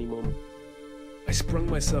whistle at any moment. I sprung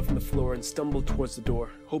myself on the floor and stumbled towards the door,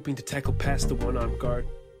 hoping to tackle past the one-armed guard.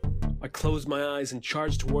 I closed my eyes and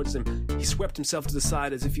charged towards him. He swept himself to the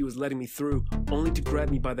side as if he was letting me through, only to grab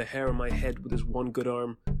me by the hair on my head with his one good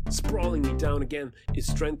arm, sprawling me down again. His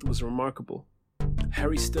strength was remarkable.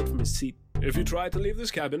 Harry stood from his seat. If you try to leave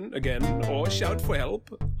this cabin again or shout for help,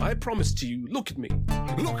 I promise to you, look at me.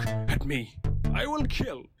 Look at me. I will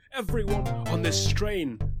kill everyone on this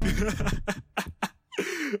train.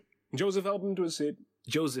 Joseph helped him to his seat.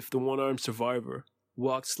 Joseph, the one-armed survivor,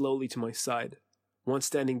 walked slowly to my side. Once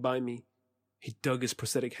standing by me, he dug his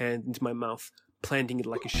prosthetic hand into my mouth, planting it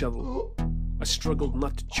like a shovel. I struggled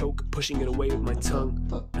not to choke, pushing it away with my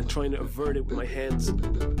tongue and trying to avert it with my hands,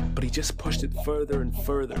 but he just pushed it further and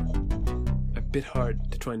further. I bit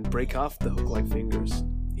hard to try and break off the hook-like fingers.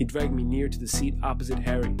 He dragged me near to the seat opposite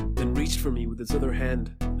Harry, then reached for me with his other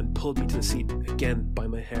hand and pulled me to the seat again by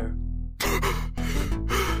my hair.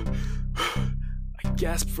 I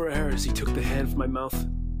gasped for air as he took the hand from my mouth.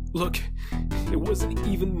 Look, it wasn't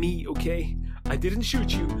even me, okay? I didn't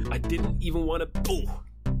shoot you. I didn't even want to... Boo!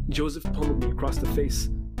 Joseph pummeled me across the face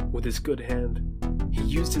with his good hand. He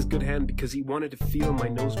used his good hand because he wanted to feel my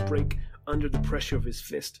nose break under the pressure of his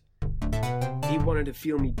fist. He wanted to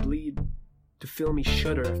feel me bleed, to feel me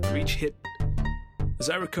shudder after each hit. As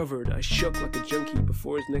I recovered, I shook like a junkie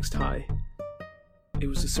before his next high. It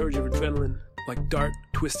was a surge of adrenaline, like dark,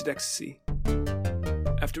 twisted ecstasy.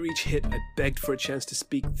 After each hit, I begged for a chance to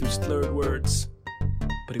speak through slurred words,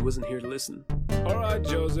 but he wasn't here to listen. All right,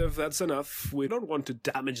 Joseph, that's enough. We don't want to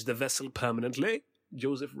damage the vessel permanently.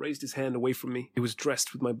 Joseph raised his hand away from me. It was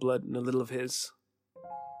dressed with my blood and a little of his.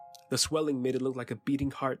 The swelling made it look like a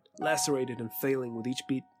beating heart, lacerated and failing with each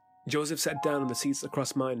beat. Joseph sat down on the seats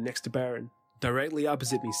across mine next to Baron. Directly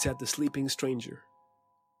opposite me sat the sleeping stranger.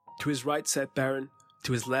 To his right sat Baron.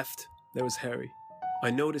 To his left, there was Harry. I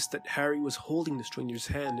noticed that Harry was holding the stranger's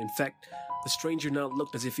hand. In fact, the stranger now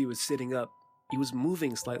looked as if he was sitting up. He was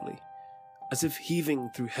moving slightly, as if heaving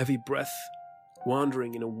through heavy breath,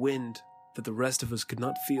 wandering in a wind that the rest of us could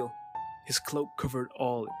not feel. His cloak covered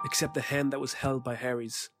all except the hand that was held by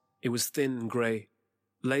Harry's. It was thin and grey,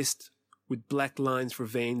 laced with black lines for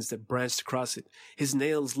veins that branched across it. His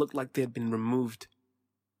nails looked like they had been removed,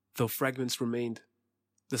 though fragments remained.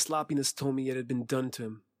 The sloppiness told me it had been done to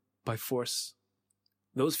him, by force.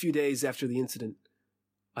 Those few days after the incident,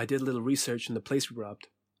 I did a little research in the place we robbed.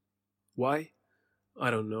 Why?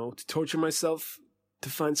 I don't know. To torture myself? To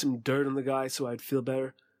find some dirt on the guy so I'd feel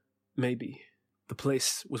better? Maybe. The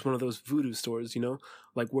place was one of those voodoo stores, you know?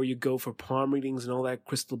 Like where you go for palm readings and all that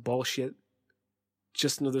crystal ball shit.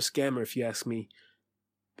 Just another scammer, if you ask me.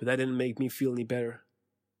 But that didn't make me feel any better.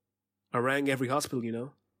 I rang every hospital, you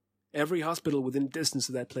know? Every hospital within distance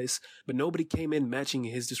of that place, but nobody came in matching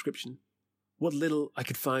his description. What little I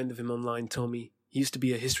could find of him online told me he used to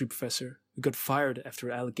be a history professor who got fired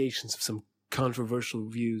after allegations of some controversial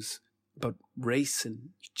views about race and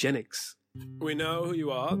eugenics. We know who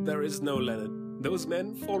you are. There is no Leonard. Those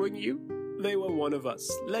men following you, they were one of us.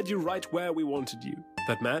 Led you right where we wanted you.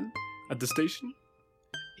 That man at the station,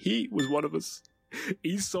 he was one of us.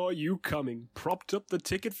 He saw you coming, propped up the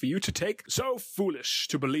ticket for you to take. So foolish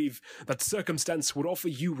to believe that circumstance would offer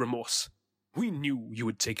you remorse. We knew you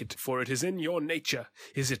would take it, for it is in your nature,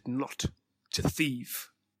 is it not, to thieve?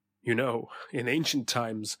 You know, in ancient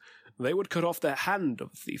times, they would cut off the hand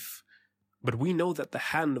of a thief. But we know that the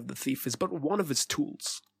hand of the thief is but one of his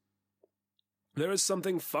tools. There is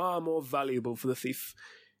something far more valuable for the thief.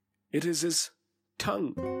 It is his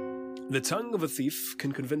tongue. The tongue of a thief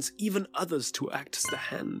can convince even others to act as the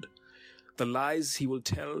hand. The lies he will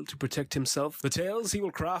tell to protect himself, the tales he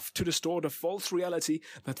will craft to distort a false reality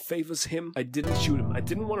that favors him. I didn't shoot him. I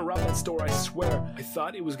didn't want to rob that store, I swear. I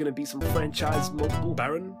thought it was going to be some franchise multiple.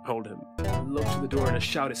 Baron, hold him. I looked to the door and a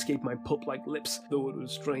shout escaped my pup-like lips, though it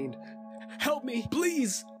was strained. Help me,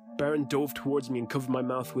 please! Baron dove towards me and covered my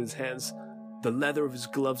mouth with his hands. The leather of his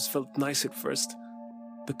gloves felt nice at first.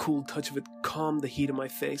 The cool touch of it calmed the heat of my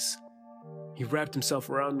face. He wrapped himself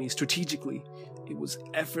around me strategically. It was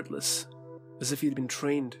effortless. as if he'd been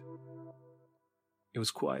trained. It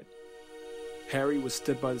was quiet. Harry was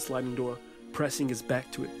stood by the sliding door, pressing his back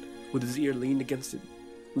to it, with his ear leaned against it,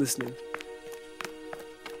 listening.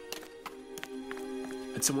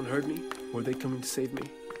 Had someone heard me? Or were they coming to save me?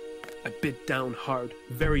 I bit down hard,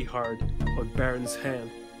 very hard, on Baron's hand.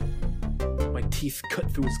 My teeth cut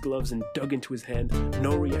through his gloves and dug into his hand.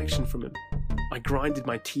 No reaction from him. I grinded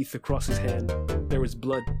my teeth across his hand. There was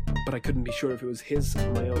blood, but I couldn't be sure if it was his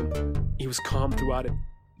or my own. He was calm throughout it.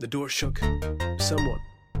 The door shook. Someone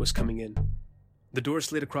was coming in. The door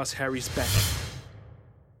slid across Harry's back.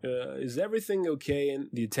 Is everything okay? And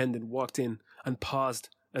the attendant walked in and paused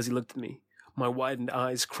as he looked at me. My widened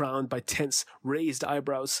eyes crowned by tense, raised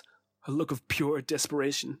eyebrows. A look of pure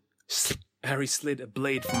desperation. Harry slid a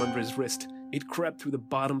blade from under his wrist. It crept through the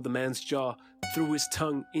bottom of the man's jaw, through his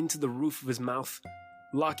tongue into the roof of his mouth.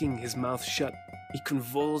 Locking his mouth shut, he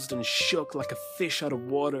convulsed and shook like a fish out of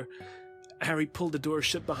water. Harry pulled the door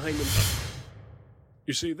shut behind him.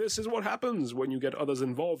 You see, this is what happens when you get others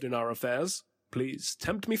involved in our affairs. Please,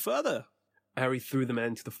 tempt me further. Harry threw the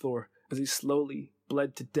man to the floor as he slowly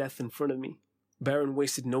bled to death in front of me. Baron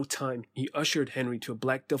wasted no time. He ushered Henry to a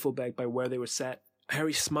black duffel bag by where they were sat.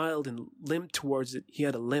 Harry smiled and limped towards it. He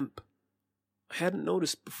had a limp. I hadn't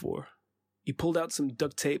noticed before. He pulled out some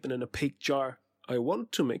duct tape and an opaque jar. I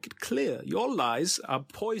want to make it clear. Your lies are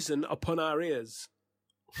poison upon our ears.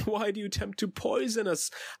 Why do you attempt to poison us?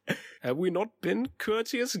 Have we not been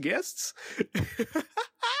courteous guests?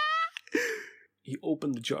 He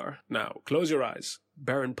opened the jar. Now, close your eyes.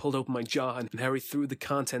 Baron pulled open my jaw and Harry threw the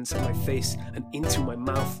contents at my face and into my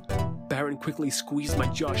mouth. Baron quickly squeezed my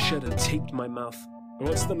jaw shut and taped my mouth.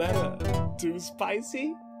 What's the matter? Too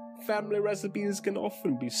spicy? Family recipes can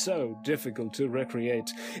often be so difficult to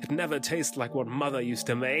recreate. It never tastes like what Mother used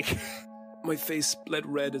to make. My face bled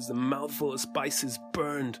red as the mouthful of spices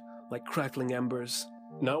burned like crackling embers.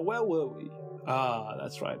 Now, where were we? Ah,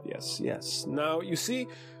 that's right, yes. Now, you see,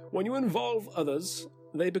 when you involve others,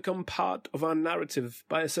 they become part of our narrative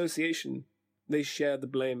by association. They share the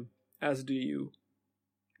blame, as do you.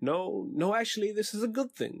 No, actually, this is a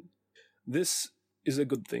good thing. This is a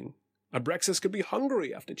good thing. Abraxas could be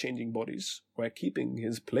hungry after changing bodies, while keeping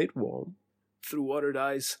his plate warm. Through watered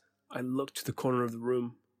eyes, I looked to the corner of the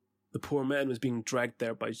room. The poor man was being dragged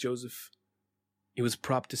there by Joseph. He was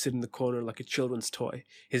propped to sit in the corner like a children's toy,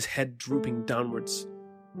 his head drooping downwards.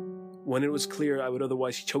 When it was clear I would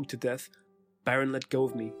otherwise choke to death, Baron let go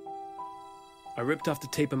of me. I ripped off the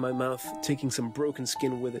tape in my mouth, taking some broken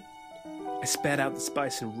skin with it. I spat out the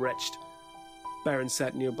spice and retched. Baron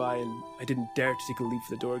sat nearby and I didn't dare to take a leap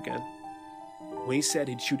for the door again. When he said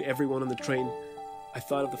he'd shoot everyone on the train, I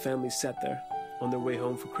thought of the families sat there, on their way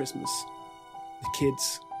home for Christmas. The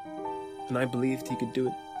kids. And I believed he could do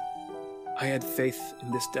it. I had faith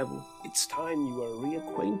in this devil. It's time you are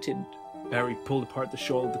reacquainted. Harry pulled apart the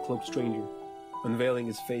shawl of the cloaked stranger, unveiling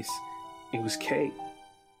his face. It was Kay.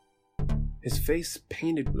 His face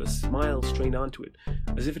painted with a smile strained onto it,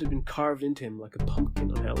 as if it had been carved into him like a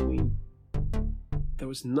pumpkin on Halloween. There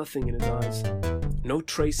was nothing in his eyes, no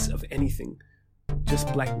trace of anything,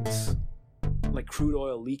 just blackness. Like crude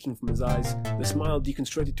oil leaking from his eyes, the smile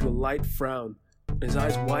deconstructed to a light frown, and his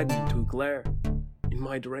eyes widened to a glare in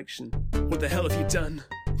my direction. What the hell have you done?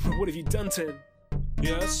 What have you done to him?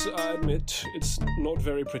 Yes, I admit, it's not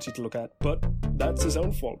very pretty to look at, but that's his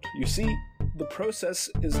own fault. You see, the process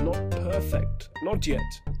is not perfect. Not yet.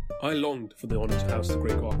 I longed for the honor to house the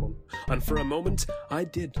Grey Gorgon, and for a moment I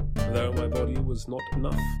did, though my body was not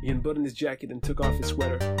enough. He unbuttoned his jacket and took off his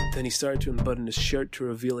sweater. Then he started to unbutton his shirt to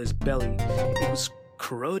reveal his belly. It was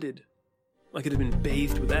corroded. Like it had been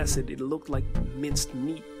bathed with acid. It looked like minced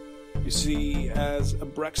meat. You see, as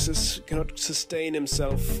Abraxas cannot sustain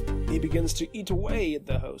himself, he begins to eat away at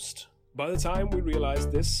the host. By the time we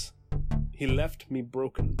realized this, he left me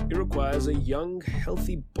broken. It requires a young,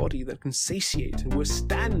 healthy body that can satiate and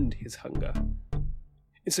withstand his hunger.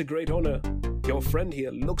 It's a great honor. Your friend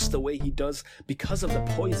here looks the way he does because of the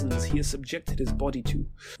poisons he has subjected his body to.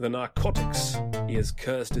 The narcotics. He has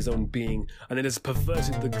cursed his own being, and it has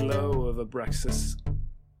perverted the glow of Abraxas.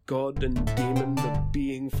 God and demon, the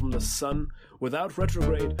being from the sun, without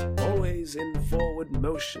retrograde, always in forward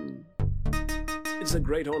motion. It's a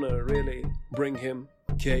great honor, really. Bring him.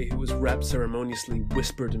 Kay, who was wrapped ceremoniously,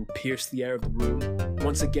 whispered and pierced the air of the room.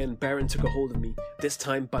 Once again, Baron took a hold of me, this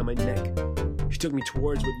time by my neck. He took me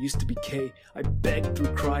towards what used to be Kay. I begged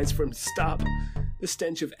through cries for him to stop. The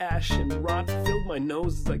stench of ash and rot filled my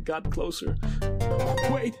nose as I got closer.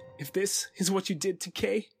 Wait, if this is what you did to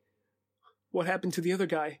Kay, what happened to the other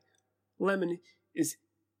guy? Lemon, is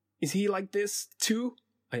he like this, too?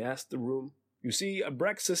 I asked the room. You see,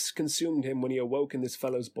 Abraxas consumed him when he awoke in this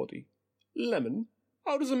fellow's body. Lemon?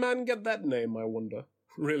 How does a man get that name, I wonder?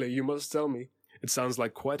 Really, you must tell me. It sounds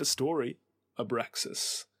like quite a story.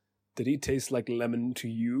 Abraxas. Did he taste like lemon to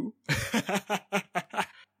you?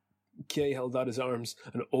 Kay held out his arms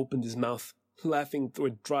and opened his mouth, laughing through a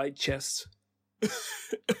dry chest.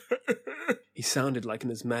 He sounded like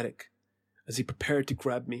an asthmatic. As he prepared to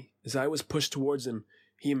grab me, as I was pushed towards him,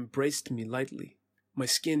 he embraced me lightly. My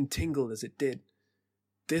skin tingled as it did.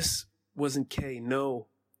 This wasn't Kay, no.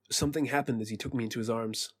 Something happened as he took me into his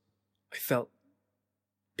arms. I felt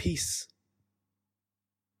peace.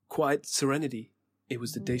 Quiet serenity. It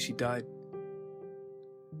was the day she died.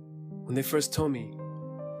 When they first told me,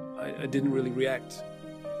 I didn't really react.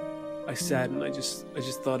 I sat and I just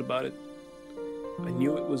thought about it. I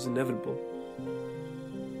knew it was inevitable.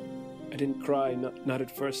 I didn't cry, not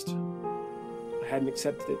at first. I hadn't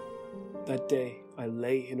accepted it. That day, I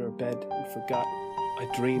lay in her bed and forgot. I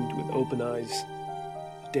dreamed with open eyes.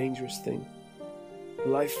 A dangerous thing. A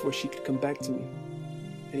life where she could come back to me.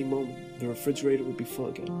 Any moment, the refrigerator would be full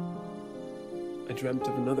again. I dreamt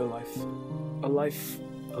of another life. A life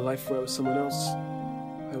where I was someone else.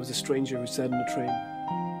 I was a stranger who sat in a train.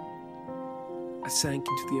 I sank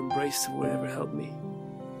into the embrace of whatever held me.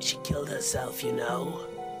 She killed herself, you know.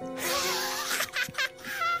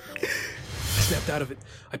 I snapped out of it.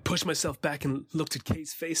 I pushed myself back and looked at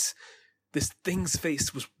Kay's face. This thing's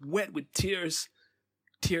face was wet with tears.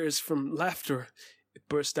 Tears from laughter. It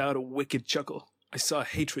burst out a wicked chuckle. I saw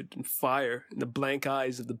hatred and fire in the blank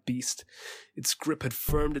eyes of the beast. Its grip had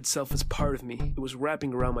firmed itself as part of me. It was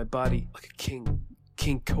wrapping around my body like a king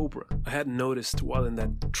cobra. I hadn't noticed while in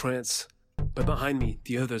that trance. But behind me,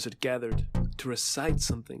 the others had gathered to recite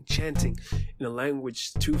something, chanting in a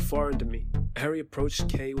language too foreign to me. Harry approached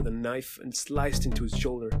Kay with a knife and sliced into his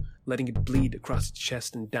shoulder, letting it bleed across its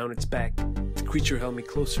chest and down its back. The creature held me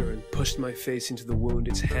closer and pushed my face into the wound,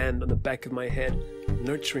 its hand on the back of my head,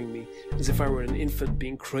 nurturing me as if I were an infant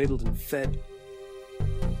being cradled and fed.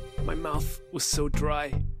 My mouth was so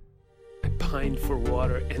dry. I pined for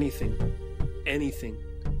water, anything.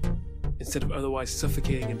 Instead of otherwise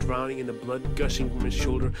suffocating and drowning in the blood gushing from his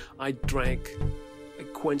shoulder, I drank. I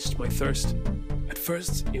quenched my thirst. At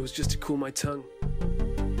first, it was just to cool my tongue.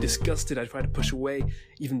 Disgusted, I tried to push away,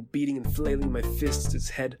 even beating and flailing my fists at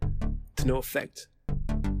its head, to no effect.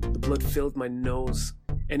 The blood filled my nose,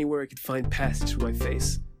 anywhere I could find passage through my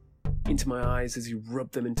face, into my eyes as he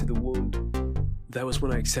rubbed them into the wound. That was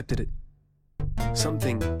when I accepted it.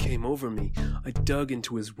 Something came over me. I dug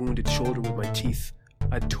into his wounded shoulder with my teeth.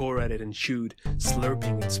 I tore at it and chewed,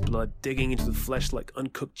 slurping its blood, digging into the flesh like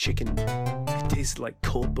uncooked chicken. It tasted like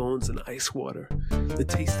cold bones and ice water. The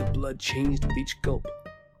taste of blood changed with each gulp.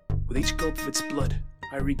 With each gulp of its blood,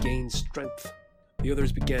 I regained strength. The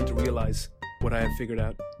others began to realize what I had figured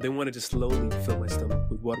out. They wanted to slowly fill my stomach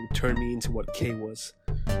with what would turn me into what Kay was.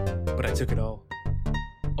 But I took it all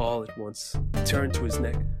at once. I turned to his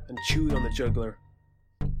neck and chewed on the jugular.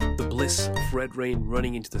 The bliss of red rain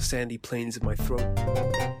running into the sandy plains of my throat.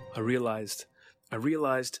 I realized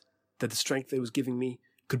that the strength they was giving me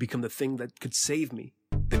could become the thing that could save me.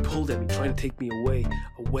 They pulled at me, trying to take me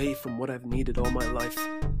away from what I've needed all my life.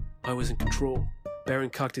 I was in control. Baron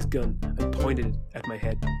cocked his gun and pointed it at my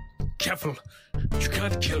head. Careful! You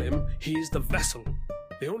can't kill him. He is the vessel.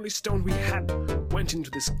 The only stone we had went into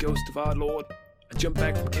this ghost of our lord. I jumped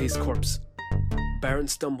back from Kay's corpse. Baron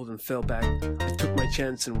stumbled and fell back. I took my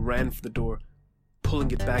chance and ran for the door,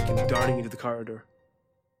 pulling it back and darting into the corridor.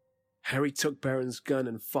 Harry took Baron's gun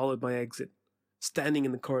and followed my exit. Standing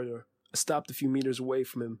in the corridor, I stopped a few meters away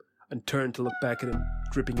from him and turned to look back at him,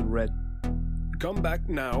 dripping in red. Come back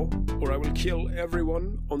now, or I will kill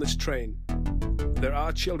everyone on this train. There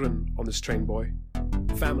are children on this train, boy.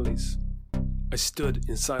 Families. I stood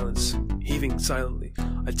in silence, heaving silently.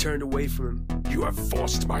 I turned away from him. You have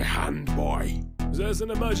forced my hand, boy. There's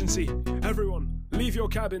an emergency. Everyone, leave your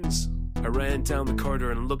cabins. I ran down the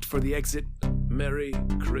corridor and looked for the exit. Merry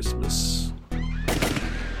Christmas.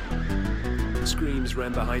 Screams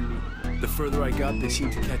ran behind me. The further I got, they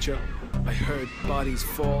seemed to catch up. I heard bodies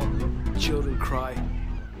fall, children cry.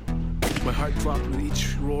 My heart dropped with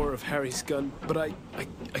each roar of Harry's gun, but I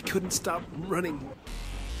couldn't stop running.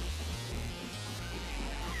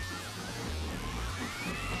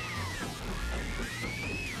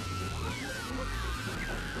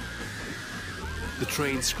 The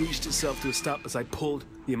train screeched itself to a stop as I pulled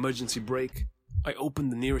the emergency brake. I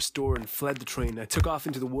opened the nearest door and fled the train. I took off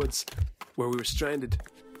into the woods, where we were stranded.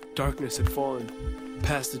 Darkness had fallen,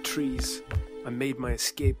 past the trees. I made my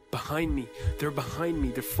escape. Behind me. They're behind me.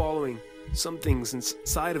 They're following. Something's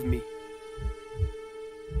inside of me.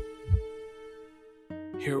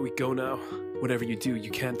 Here we go now. Whatever you do,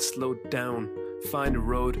 you can't slow down. Find a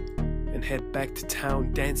road and head back to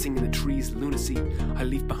town. Dancing in the trees, lunacy. I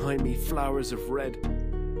leave behind me flowers of red.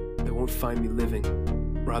 They won't find me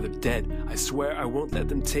living, rather dead. I swear I won't let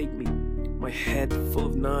them take me. My head full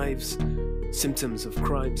of knives, symptoms of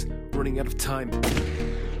crimes, running out of time.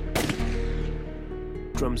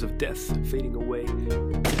 Drums of death fading away.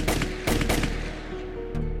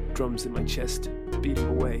 Drums in my chest, beating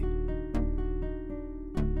away.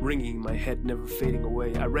 Ringing in my head, never fading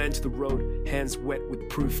away. I ran to the road, hands wet with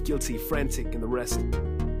proof, guilty, frantic, and the rest.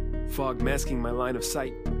 Fog masking my line of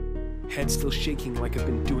sight. Head still shaking like I've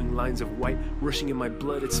been doing lines of white. Rushing in my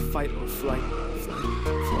blood, it's fight or flight. Flight,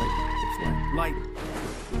 flight. Light.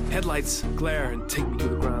 Headlights glare and take me to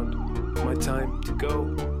the ground. My time to go.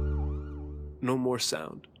 No more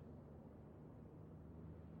sound.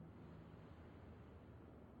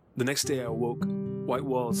 The next day I awoke. White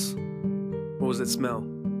walls. What was that smell?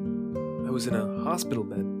 I was in a hospital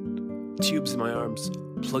bed. Tubes in my arms,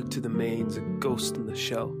 plugged to the mains, a ghost in the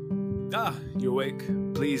shell. Ah, you're awake.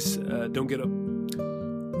 Please, don't get up.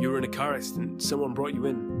 You were in a car accident. Someone brought you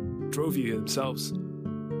in. Drove you themselves.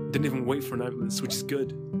 Didn't even wait for an ambulance, which is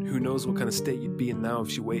good. Who knows what kind of state you'd be in now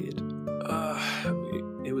if she waited.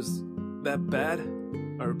 It was that bad?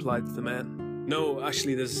 I replied to the man. No,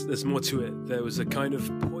 actually, there's more to it. There was a kind of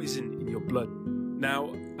poison in your blood.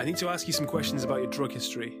 Now, I need to ask you some questions about your drug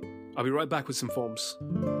history. I'll be right back with some forms.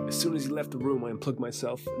 As soon as he left the room, I unplugged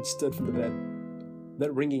myself and stood from the bed.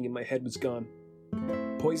 That ringing in my head was gone.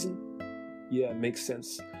 Poison? Yeah, it makes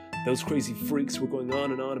sense. Those crazy freaks were going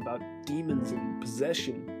on and on about demons and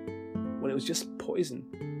possession, when it was just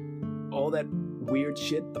poison. All that weird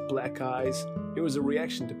shit, the black eyes, it was a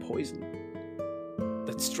reaction to poison.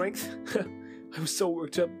 That strength? I was so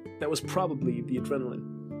worked up, that was probably the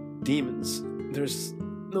adrenaline. Demons. There's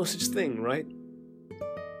no such thing, right?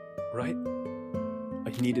 Right?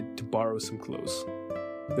 I needed to borrow some clothes.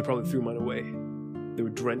 They probably threw mine away. They were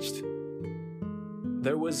drenched.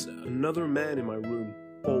 There was another man in my room,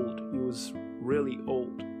 old. He was really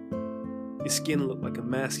old. His skin looked like a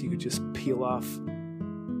mask you could just peel off,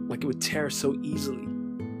 like it would tear so easily.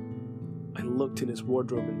 I looked in his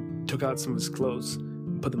wardrobe and took out some of his clothes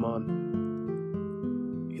and put them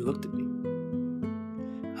on. He looked at me.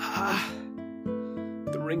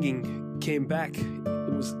 The ringing came back.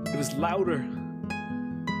 It was louder.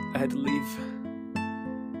 I had to leave.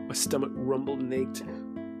 My stomach rumbled and ached.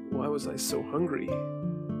 Why was I so hungry?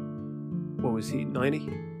 What was he, 90?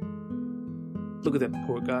 Look at that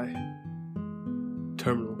poor guy.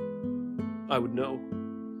 Terminal. I would know.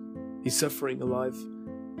 He's suffering, alive.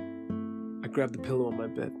 I grabbed the pillow on my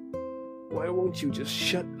bed. Why won't you just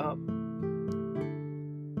shut up?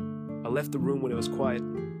 I left the room when it was quiet.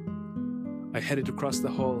 I headed across the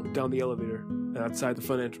hall, down the elevator, and outside the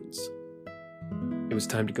front entrance. It was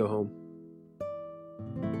time to go home.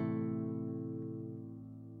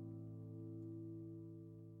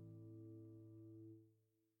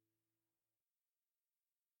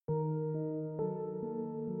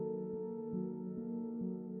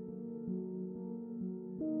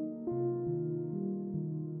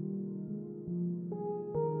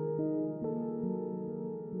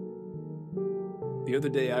 The other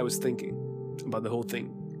day I was thinking about the whole thing.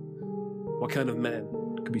 What kind of man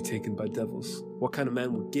could be taken by devils? What kind of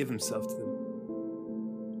man would give himself to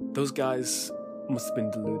them? Those guys must have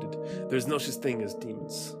been deluded. There's no such thing as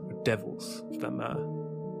demons, or devils, for that matter.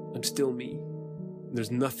 I'm still me.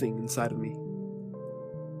 There's nothing inside of me.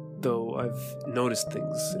 Though I've noticed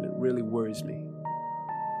things, and it really worries me.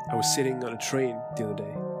 I was sitting on a train the other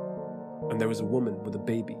day, and there was a woman with a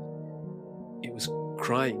baby. It was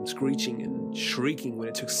crying, screeching, and shrieking when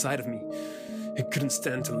it took sight of me. It couldn't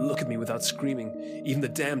stand to look at me without screaming. Even the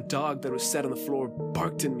damn dog that was sat on the floor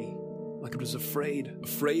barked at me, like it was afraid.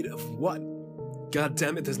 Afraid of what? God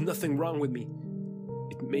damn it, there's nothing wrong with me.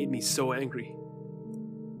 It made me so angry.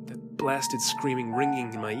 That blasted screaming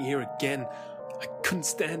ringing in my ear again. I couldn't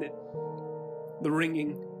stand it. The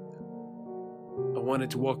ringing. I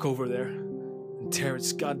wanted to walk over there and tear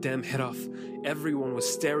its goddamn head off. Everyone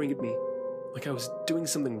was staring at me, like I was doing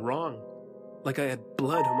something wrong, like I had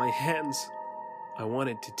blood on my hands. I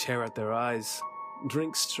wanted to tear out their eyes,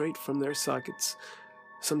 drink straight from their sockets.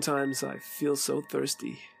 Sometimes I feel so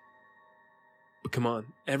thirsty. But come on,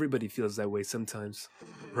 everybody feels that way sometimes,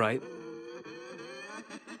 right?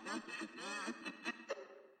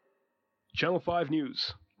 Channel 5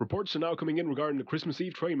 News. Reports are now coming in regarding the Christmas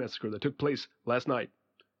Eve train massacre that took place last night.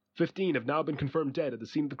 15 have now been confirmed dead at the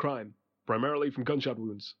scene of the crime, primarily from gunshot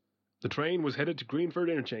wounds. The train was headed to Greenford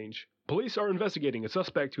Interchange. Police are investigating a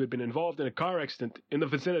suspect who had been involved in a car accident in the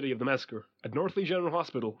vicinity of the massacre. At Northley General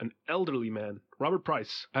Hospital, an elderly man, Robert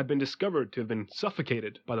Price, had been discovered to have been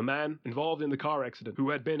suffocated by the man involved in the car accident, who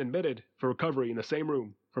had been admitted for recovery in the same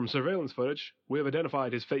room. From surveillance footage, we have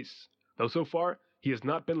identified his face, though so far he has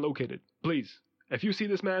not been located. Please, if you see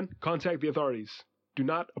this man, contact the authorities. Do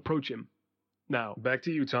not approach him. Now, back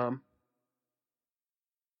to you, Tom.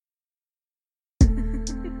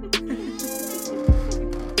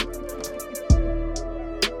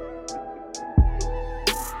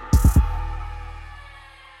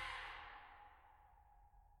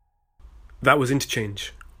 That was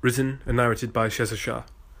Interchange, written and narrated by Sheza Shah.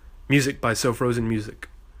 Music by So Frozen Music.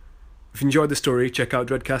 If you enjoyed the story, check out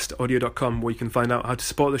dreadcastaudio.com where you can find out how to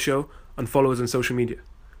support the show and follow us on social media.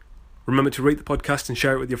 Remember to rate the podcast and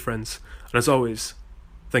share it with your friends. And as always,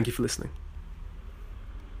 thank you for listening.